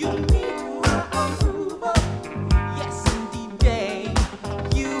 You need my approval. Yes, indeed, babe.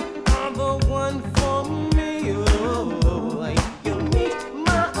 You are the one for me. Oh, you need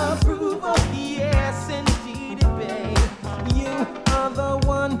my approval. Yes, indeed, babe. You are the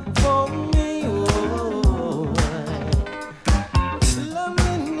one for me. Oh,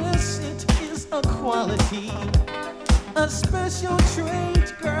 loveliness, it is a quality, a special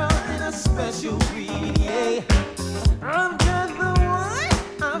trait, girl, and a special breed. Yeah. I've got the one,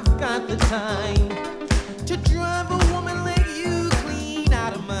 I've got the time.